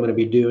also what I'm going to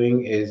be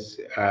doing is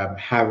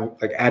have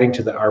like adding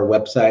to our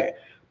website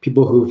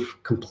people who've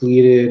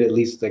completed at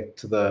least like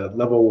to the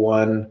level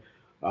 1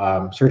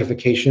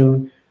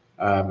 certification,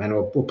 and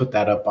we'll put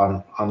that up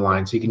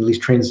online so you can at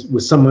least train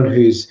with someone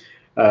who's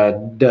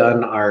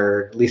done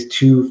our at least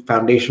 2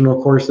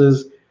 foundational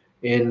courses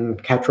in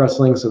catch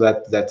wrestling. So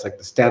that's like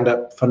the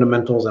stand-up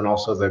fundamentals and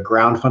also the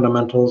ground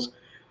fundamentals.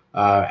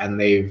 And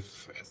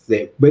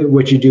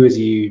what you do is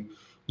you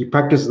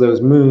practice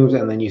those moves,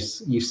 and then you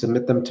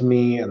submit them to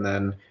me, and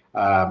then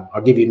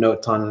I'll give you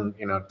notes on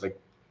like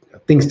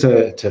things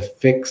to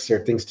fix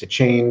or things to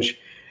change,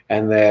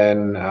 and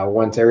then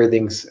once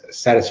everything's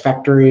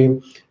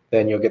satisfactory,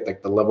 then you'll get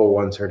like the level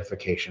 1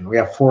 certification. We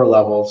have 4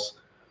 levels,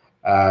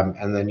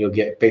 and then you'll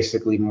get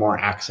basically more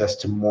access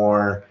to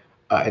more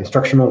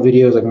instructional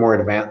videos, like more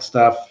advanced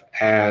stuff,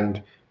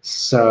 and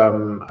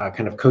some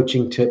kind of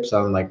coaching tips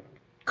on like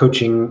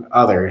coaching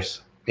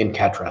others in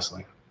catch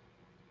wrestling.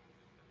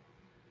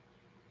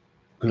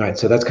 All right,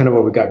 so that's kind of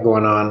what we got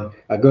going on.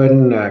 Go ahead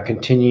and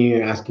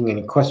continue asking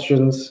any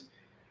questions.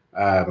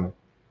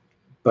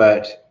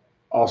 But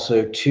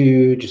also,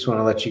 too, just want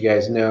to let you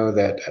guys know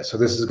that so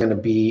this is going to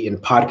be in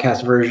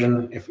podcast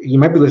version. If you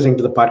might be listening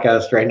to the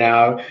podcast right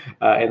now,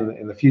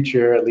 in the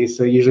future at least.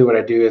 So usually, what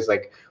I do is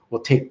like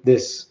we'll take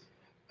this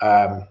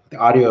the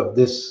audio of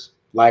this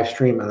live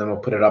stream, and then we'll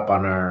put it up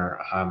on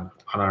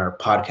our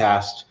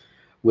podcast,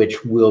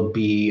 which will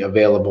be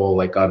available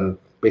like on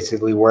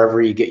basically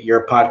wherever you get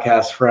your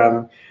podcast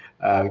from.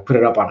 We put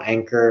it up on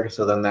Anchor,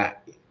 so then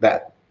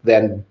that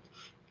then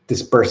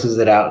disperses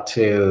it out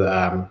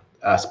to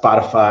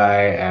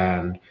Spotify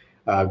and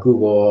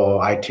Google,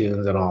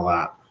 iTunes, and all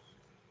that.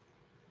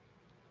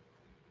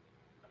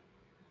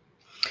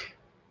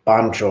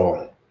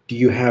 Bancho, do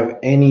you have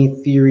any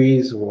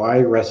theories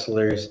why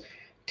wrestlers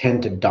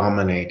tend to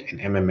dominate in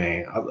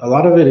MMA? A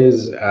lot of it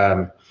is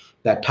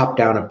that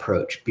top-down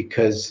approach,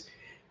 because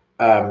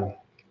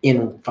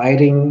in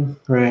fighting,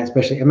 right,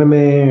 especially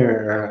MMA,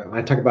 or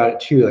I talk about it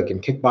too, like in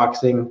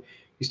kickboxing,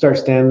 you start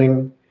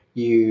standing,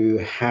 you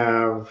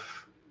have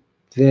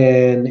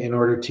then in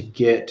order to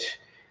get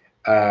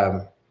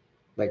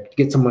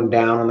someone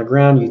down on the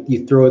ground,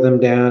 you throw them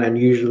down, and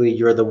usually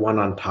you're the one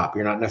on top.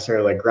 You're not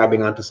necessarily like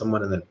grabbing onto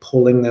someone and then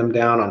pulling them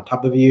down on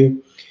top of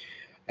you.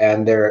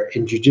 And there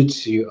in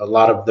jiu-jitsu, a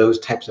lot of those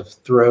types of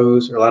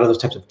throws or a lot of those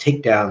types of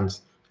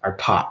takedowns are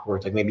taught, where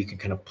it's like maybe you can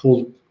kind of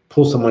pull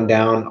someone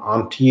down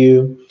onto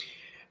you.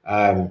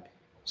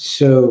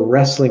 So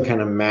wrestling kind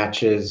of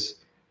matches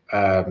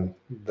that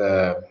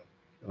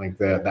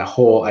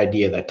whole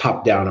idea, that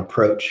top-down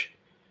approach.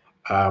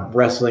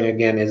 Wrestling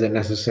again isn't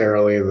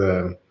necessarily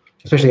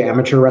especially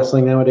amateur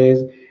wrestling nowadays.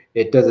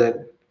 It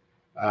doesn't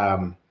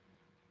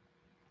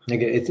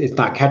it's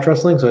not catch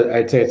wrestling, so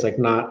I'd say it's like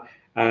not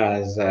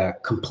as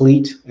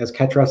complete as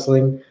catch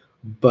wrestling,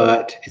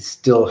 but it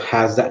still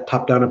has that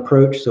top-down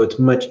approach. So it's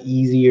much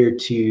easier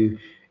to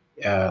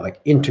like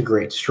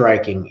integrate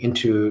striking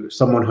into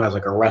someone who has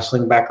like a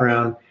wrestling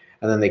background,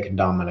 and then they can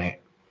dominate.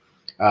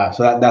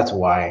 So that's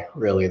why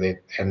really they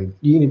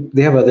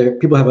have other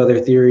people have other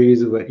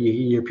theories. But you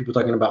hear people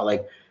talking about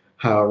like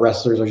how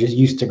wrestlers are just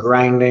used to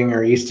grinding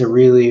or used to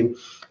really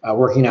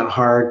working out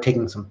hard,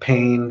 taking some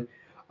pain.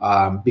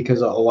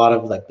 Because a lot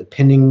of like the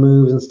pinning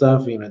moves and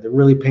stuff, they're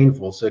really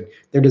painful. So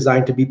they're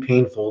designed to be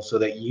painful so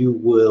that you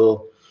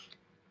will,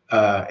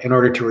 in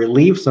order to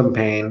relieve some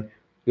pain,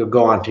 you'll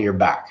go onto your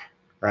back,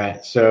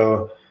 right?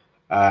 So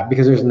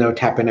because there's no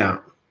tapping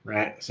out,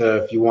 right? So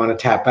if you want to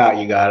tap out,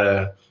 you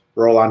gotta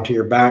roll onto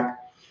your back.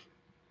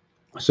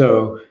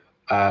 So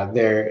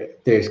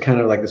there's kind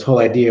of like this whole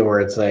idea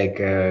where it's like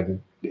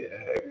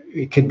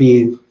it could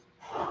be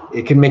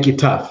it can make you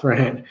tough,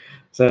 right?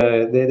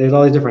 So there's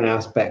all these different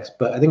aspects,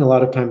 but I think a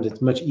lot of times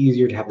it's much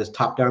easier to have this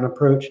top-down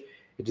approach.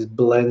 It just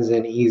blends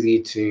in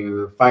easy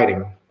to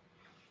fighting,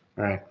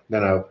 right?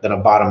 Than a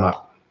bottom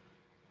up.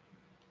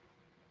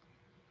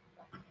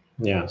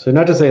 Yeah. So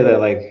not to say that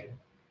like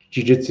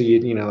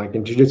jujitsu, like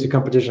in jujitsu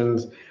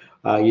competitions,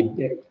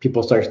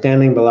 people start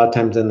standing, but a lot of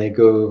times then they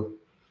go,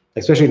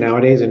 especially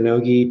nowadays in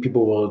no-gi,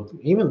 people will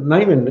even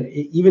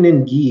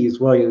in gi as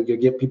well. You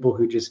get people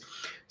who just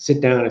sit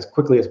down as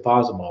quickly as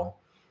possible.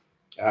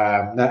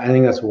 I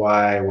think that's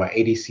why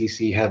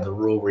ADCC had the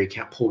rule where you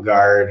can't pull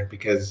guard,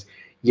 because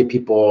you get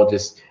people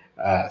just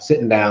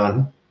sitting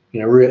down.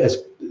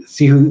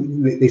 See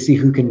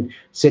who can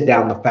sit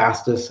down the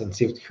fastest and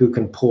see who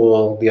can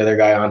pull the other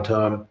guy onto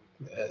them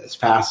as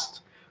fast.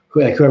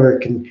 Whoever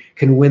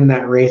can win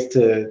that race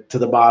to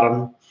the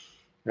bottom,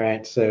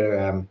 right?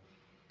 So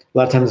a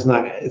lot of times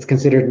it's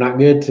considered not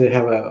good to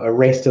have a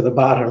race to the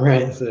bottom,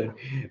 right? So,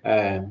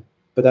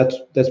 but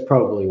that's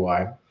probably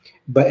why.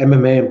 But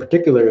MMA in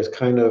particular is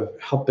kind of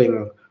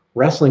helping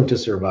wrestling to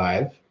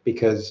survive,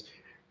 because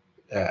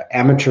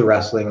amateur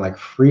wrestling like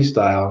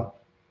freestyle,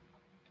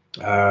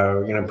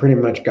 pretty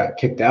much got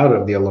kicked out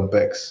of the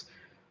Olympics,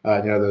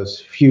 those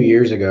few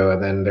years ago,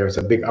 and then there was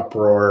a big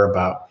uproar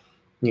about,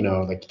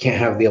 like you can't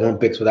have the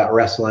Olympics without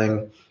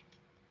wrestling.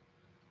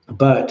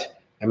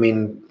 But I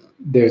mean,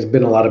 there's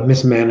been a lot of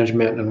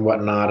mismanagement and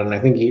whatnot, and I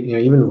think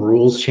even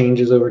rules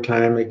changes over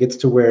time. It gets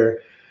to where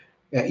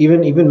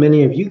even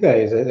many of you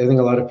guys, I think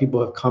a lot of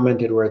people have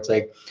commented where it's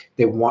like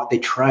they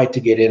try to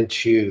get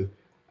into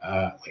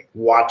like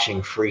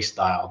watching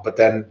freestyle, but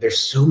then there's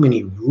so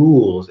many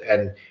rules,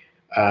 and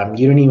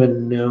you don't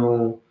even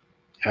know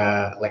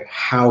like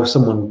how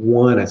someone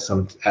won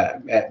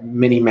at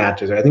many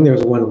matches. I think there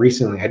was one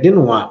recently I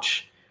didn't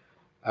watch.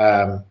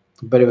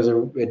 But it was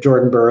a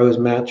Jordan Burroughs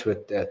match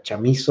with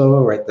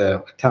Chamizo, right,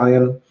 the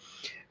Italian,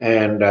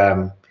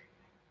 and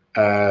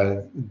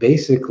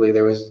basically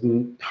there was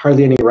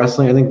hardly any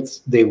wrestling. I think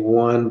they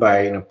won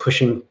by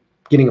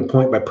getting a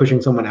point by pushing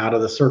someone out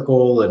of the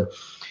circle, and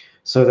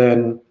so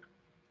then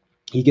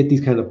you get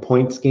these kind of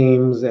points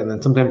games, and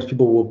then sometimes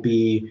people will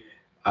be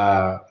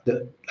at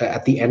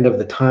the end of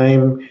the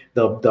time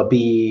they'll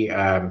be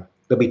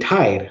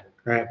tied,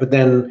 right? But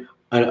then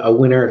a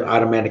winner is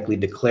automatically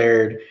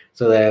declared.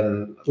 So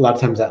then a lot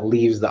of times that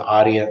leaves the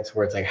audience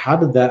where it's like, how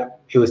did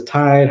that? It was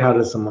tied. How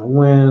did someone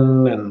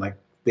win? And like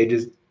they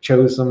just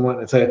chose someone.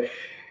 And so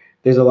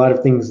there's a lot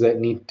of things that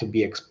need to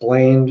be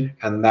explained,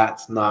 and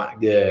that's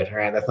not good,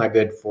 right? That's not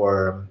good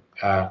for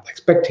like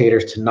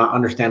spectators to not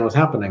understand what's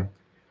happening.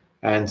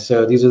 And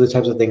so these are the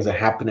types of things that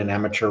happen in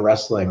amateur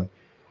wrestling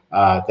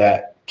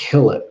that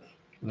kill it,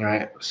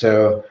 right?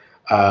 So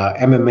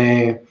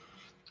MMA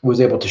was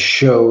able to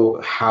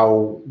show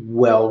how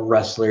well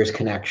wrestlers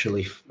can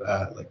actually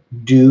like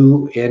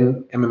do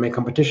in MMA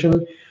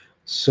competition.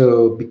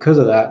 So because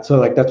of that, so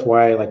like that's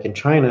why like in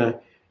China,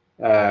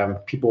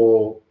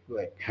 people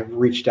like have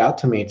reached out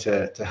to me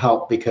to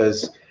help,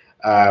 because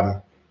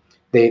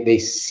they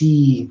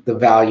see the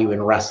value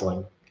in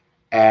wrestling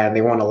and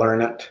they want to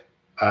learn it.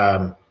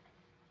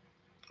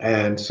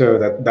 And so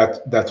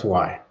that's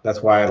why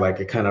like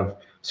it kind of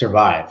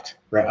survived,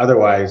 right?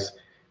 Otherwise,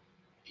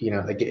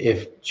 like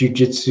if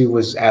jujitsu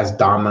was as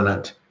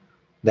dominant,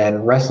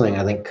 then wrestling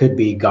I think could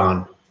be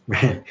gone,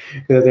 right?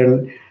 Because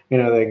then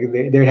like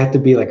there'd have to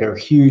be like a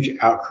huge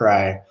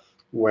outcry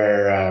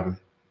where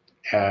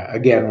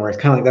again, where it's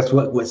kind of like that's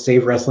what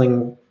saved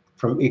wrestling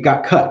from it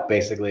got cut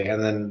basically,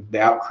 and then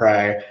the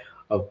outcry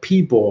of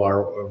people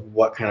are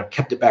what kind of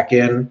kept it back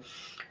in.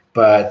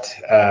 But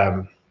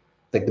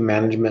like the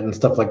management and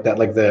stuff like that,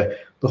 like the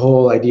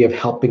whole idea of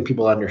helping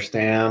people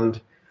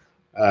understand,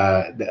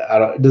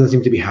 it doesn't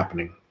seem to be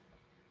happening.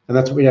 And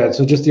that's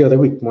so just the other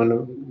week,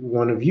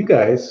 one of you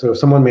guys, so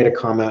someone made a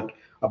comment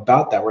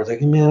about that where it's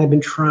like, man, I've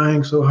been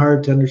trying so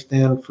hard to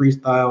understand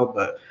freestyle,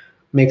 but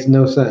makes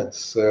no sense.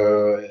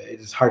 So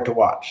it's hard to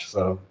watch.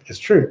 So it's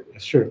true.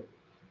 It's true.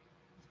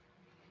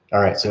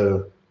 All right.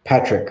 So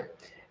Patrick,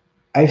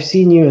 I've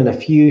seen you in a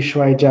few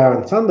Shuai Jiao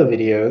and Sanda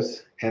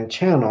videos and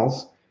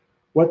channels.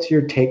 What's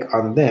your take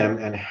on them,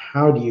 and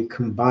how do you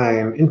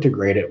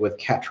integrate it with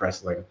catch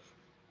wrestling?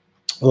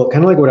 Well,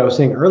 kind of like what I was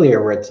saying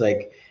earlier, where it's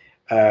like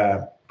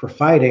for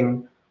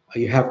fighting,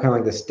 you have kind of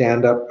like the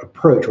stand-up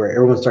approach where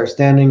everyone starts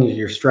standing,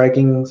 you're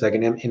striking. It's like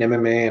in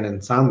MMA and in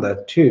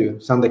Sanda too,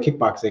 Sanda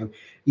kickboxing,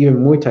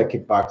 even Muay Thai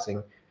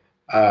kickboxing.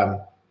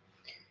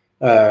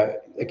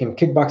 Like in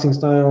kickboxing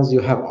styles,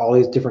 you'll have all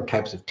these different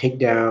types of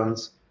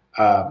takedowns.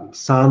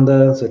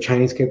 Sanda, so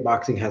Chinese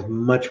kickboxing has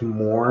much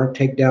more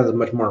takedowns and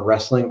much more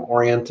wrestling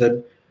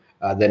oriented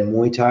than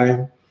Muay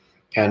Thai,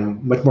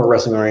 and much more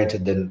wrestling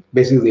oriented than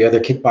basically the other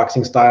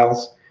kickboxing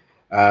styles.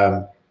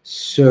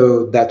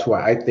 So that's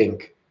why I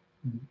think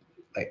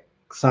like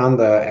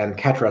Sanda and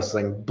catch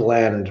wrestling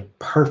blend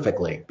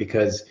perfectly,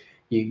 because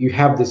you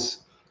have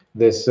this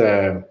this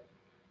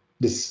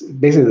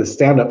basically the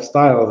stand up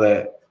style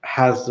that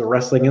has the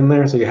wrestling in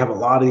there. So you have a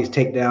lot of these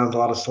takedowns, a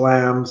lot of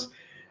slams,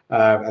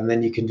 and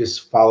then you can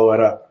just follow it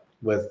up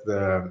with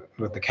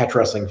the catch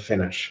wrestling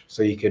finish.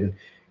 So you can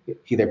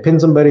either pin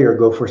somebody or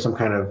go for some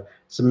kind of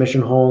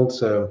submission hold.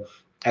 So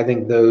I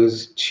think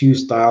those two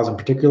styles in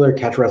particular,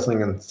 catch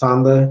wrestling and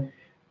Sanda,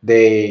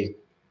 they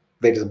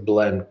they just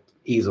blend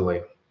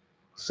easily,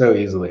 so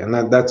easily. And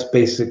that's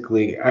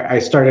basically I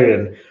started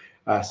in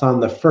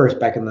Sanda first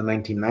back in the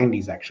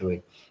 1990s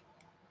actually,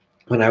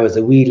 when I was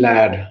a wee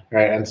lad,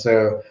 right? And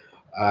so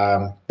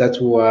that's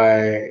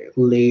why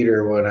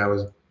later when I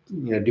was,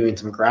 doing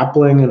some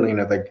grappling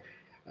and like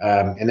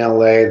in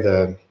LA,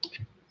 the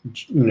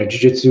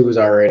jiu-jitsu was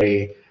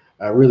already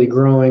really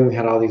growing.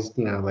 Had all these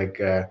like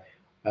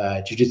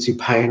jiu-jitsu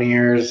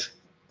pioneers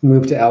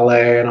moved to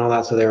LA and all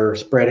that, so they were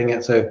spreading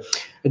it. So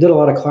I did a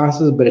lot of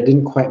classes, but it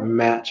didn't quite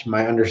match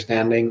my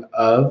understanding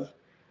of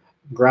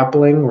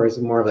grappling, whereas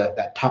more of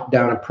that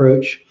top-down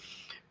approach.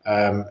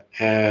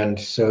 And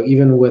so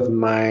even with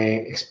my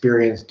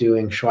experience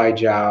doing Shuai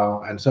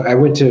Jiao, and so I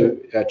went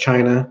to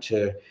China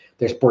to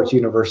their sports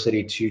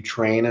university to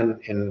train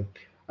in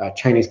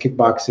Chinese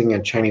kickboxing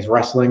and Chinese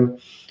wrestling.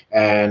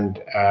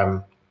 And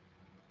so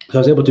I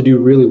was able to do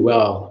really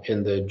well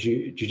in the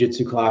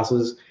jiu-jitsu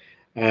classes.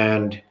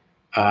 And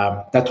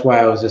that's why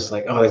I was just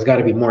like, oh, there's got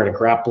to be more to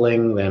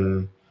grappling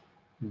than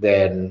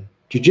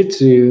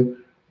jiu-jitsu,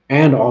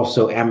 and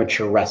also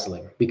amateur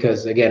wrestling,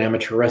 because again,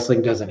 amateur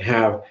wrestling doesn't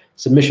have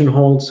submission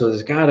holds, so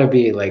there's got to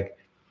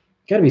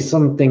be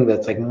something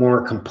that's like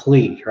more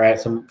complete, right?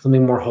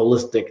 Something more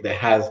holistic that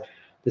has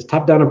this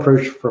top-down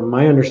approach from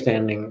my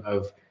understanding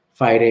of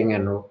fighting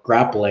and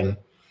grappling,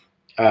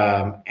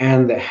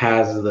 and that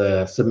has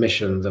the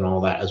submissions and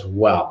all that as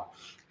well.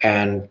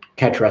 And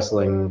catch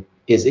wrestling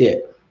is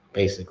it,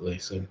 basically.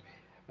 So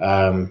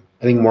I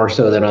think more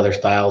so than other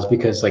styles,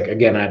 because like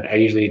again, I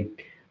usually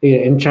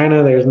in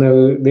China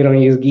they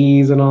don't use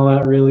gis and all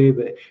that really.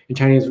 But in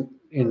Chinese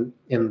in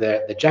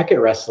the jacket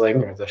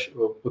wrestling, or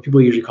what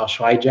people usually call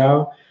shuai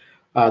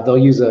jiao, they'll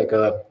use like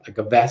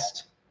a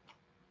vest,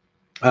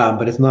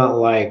 but it's not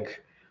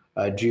like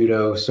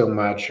judo so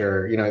much,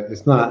 or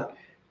it's not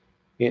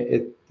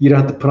you don't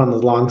have to put on the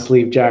long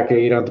sleeve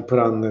jacket, you don't have to put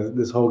on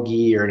this whole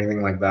gi or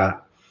anything like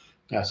that.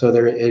 So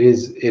it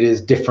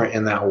is different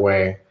in that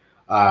way.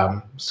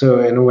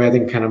 So in a way, I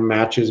think kind of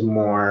matches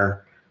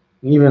more,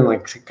 even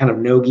like kind of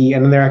no-gi.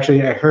 And then they're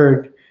actually, I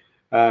heard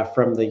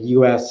from the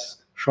U.S.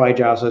 Shuai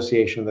Jiao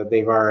Association that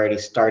they've already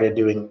started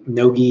doing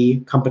no-gi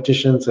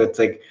competitions. So it's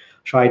like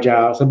Shuai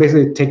Jiao, so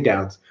basically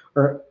takedowns.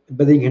 But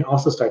then you can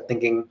also start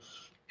thinking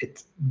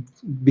it's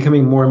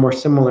becoming more and more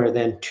similar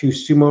then to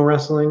sumo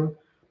wrestling.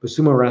 But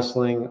sumo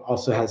wrestling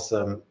also has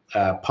some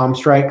palm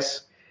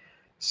strikes.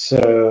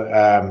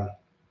 So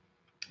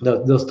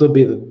there'll still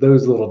be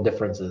those little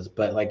differences,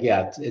 but like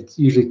yeah, it's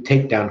usually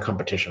takedown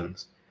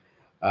competitions.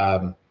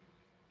 Um,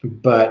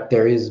 but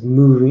there is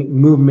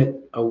movement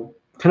kind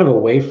of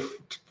away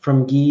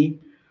from gi,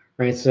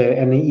 right? So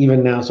and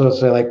even now, so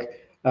like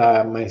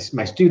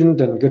my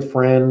student and good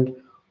friend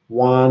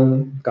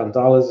Juan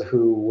Gonzalez,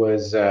 who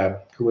was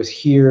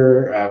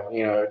here,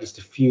 just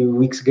a few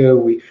weeks ago,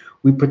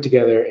 we put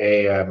together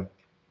a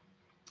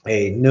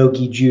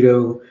no-gi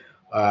judo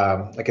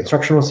like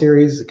instructional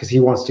series, because he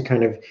wants to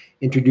kind of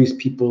introduce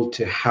people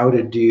to how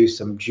to do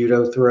some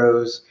judo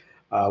throws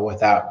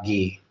without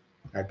gi,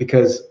 right?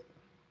 Because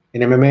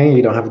in MMA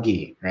you don't have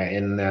gi, right?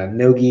 In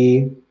no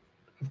gi,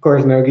 of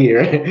course, no gi,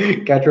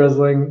 right? Catch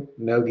wrestling,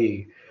 no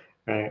gi,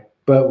 right?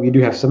 But we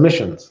do have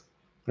submissions,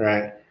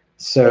 right?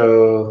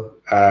 So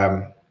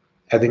I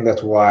think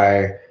that's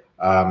why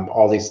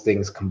all these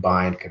things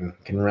combined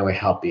can really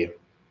help you.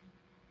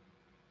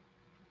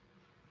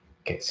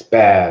 Okay,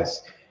 Spaz.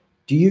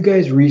 Do you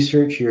guys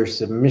research your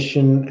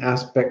submission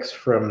aspects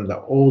from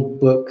the old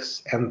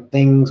books and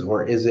things,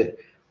 or is it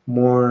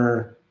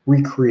more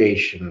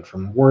recreation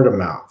from word of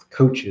mouth,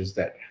 coaches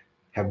that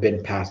have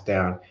been passed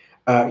down?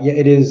 Yeah,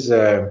 it is.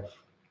 So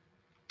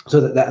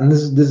and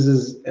this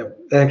is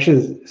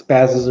actually,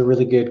 Spaz, is a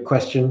really good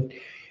question,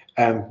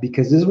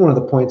 because this is one of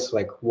the points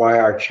like why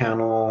our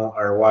channel,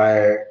 or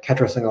why Catch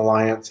Wrestling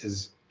Alliance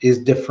is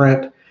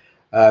different,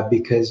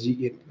 because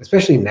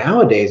especially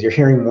nowadays you're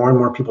hearing more and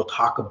more people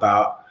talk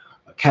about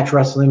catch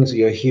wrestling. So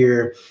you'll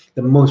hear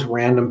the most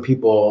random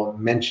people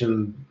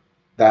mention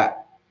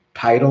that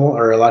title,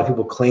 or a lot of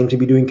people claim to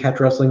be doing catch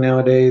wrestling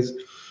nowadays.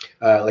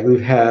 Like we've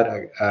had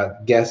a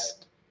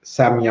guest,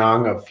 Sam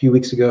Young, a few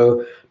weeks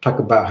ago talk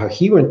about how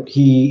he I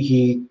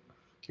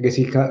guess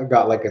he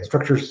got like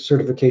instructor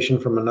certification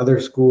from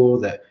another school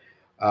that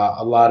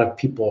A lot of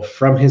people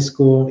from his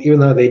school, even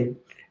though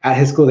at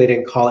his school they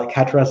didn't call it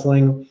catch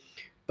wrestling,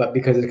 but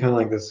because it's kind of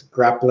like this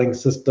grappling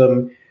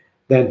system,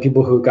 then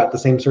people who got the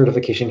same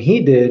certification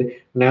he did,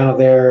 now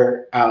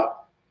they're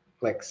out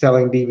like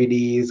selling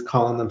DVDs,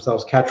 calling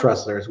themselves catch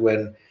wrestlers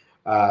when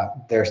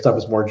their stuff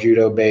is more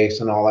judo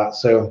based and all that.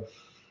 So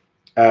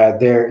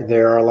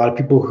there are a lot of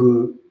people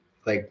who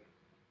like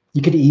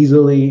you could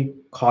easily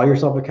call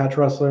yourself a catch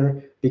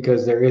wrestler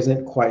because there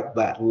isn't quite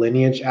that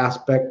lineage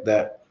aspect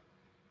that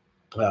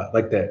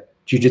like that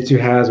jiu-jitsu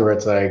has, where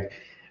it's like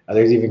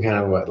there's even kind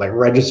of what like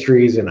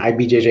registries and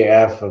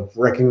IBJJF of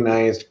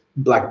recognized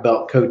black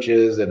belt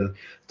coaches and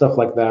stuff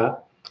like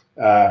that.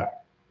 Uh,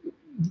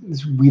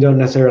 we don't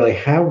necessarily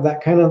have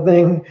that kind of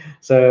thing,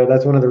 so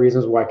that's one of the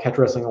reasons why Catch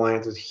Wrestling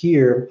Alliance is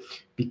here,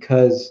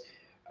 because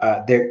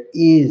there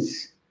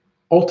is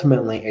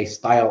ultimately a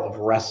style of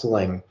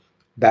wrestling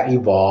that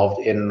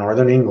evolved in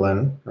Northern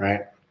England,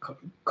 right?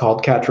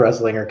 Called catch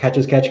wrestling or catch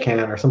as catch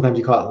can, or sometimes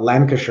you call it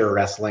Lancashire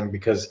wrestling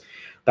because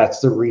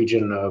that's the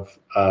region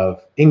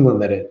of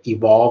England that it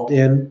evolved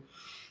in.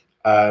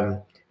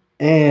 Um,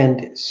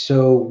 and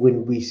so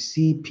when we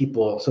see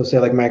people, so say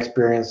like my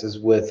experience is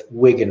with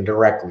Wigan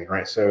directly,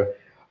 right? So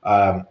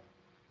um,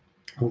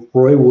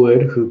 Roy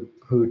Wood,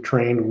 who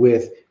trained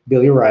with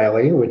Billy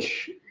Riley,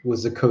 which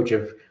was the coach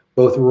of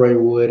both Roy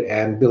Wood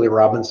and Billy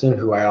Robinson,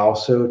 who I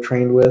also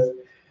trained with.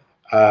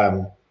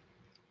 Um,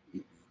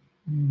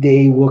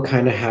 they will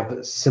kind of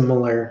have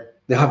similar,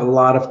 they'll have a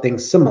lot of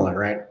things similar,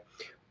 right?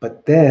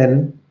 But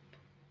then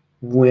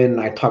when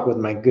I talk with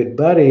my good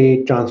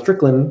buddy John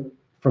Strickland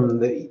from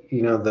the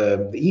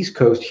East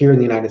Coast here in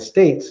the United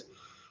States,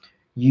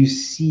 you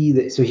see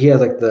that. So he has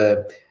like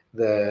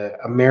the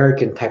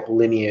American type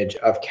lineage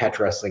of catch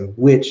wrestling,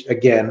 which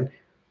again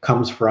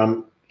comes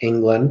from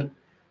England,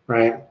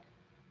 right?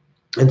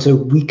 And so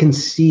we can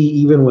see,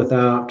 even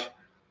without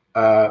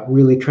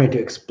really trying to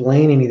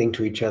explain anything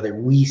to each other,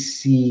 we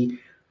see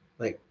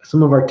like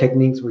some of our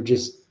techniques were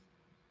just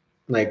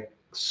like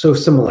so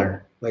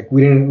similar. Like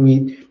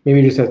we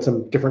maybe just had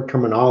some different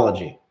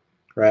terminology,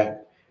 right?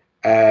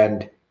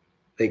 And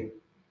they,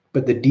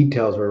 but the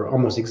details were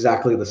almost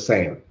exactly the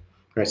same,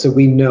 right? So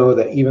we know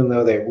that even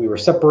though we were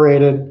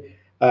separated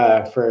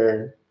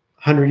for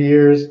 100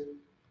 years,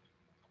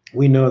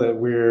 we know that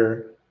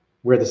we're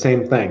the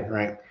same thing,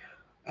 right?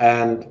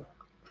 And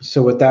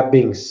so with that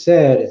being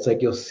said, it's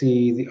like you'll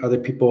see the other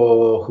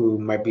people who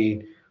might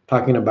be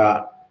talking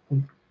about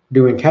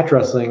doing catch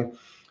wrestling,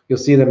 you'll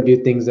see them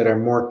do things that are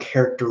more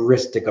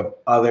characteristic of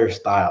other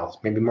styles,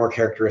 maybe more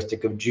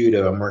characteristic of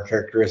judo, more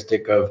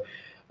characteristic of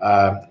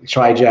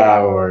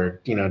Shaijiao,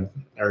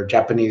 or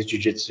Japanese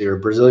jiu-jitsu or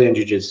Brazilian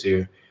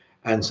jiu-jitsu.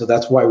 And so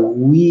that's why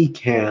we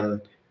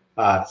can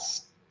uh,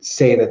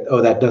 say that,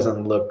 oh, that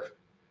doesn't look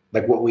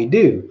like what we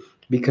do,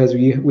 because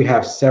we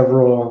have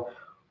several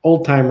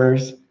old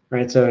timers,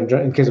 right? So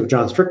in case of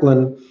John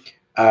Strickland,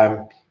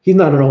 he's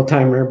not an old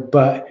timer,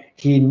 but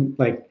he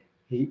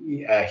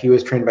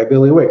was trained by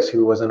Billy Wicks,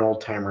 who was an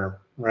old timer,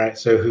 right?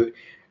 So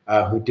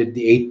who did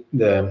the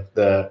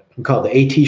we call it the AT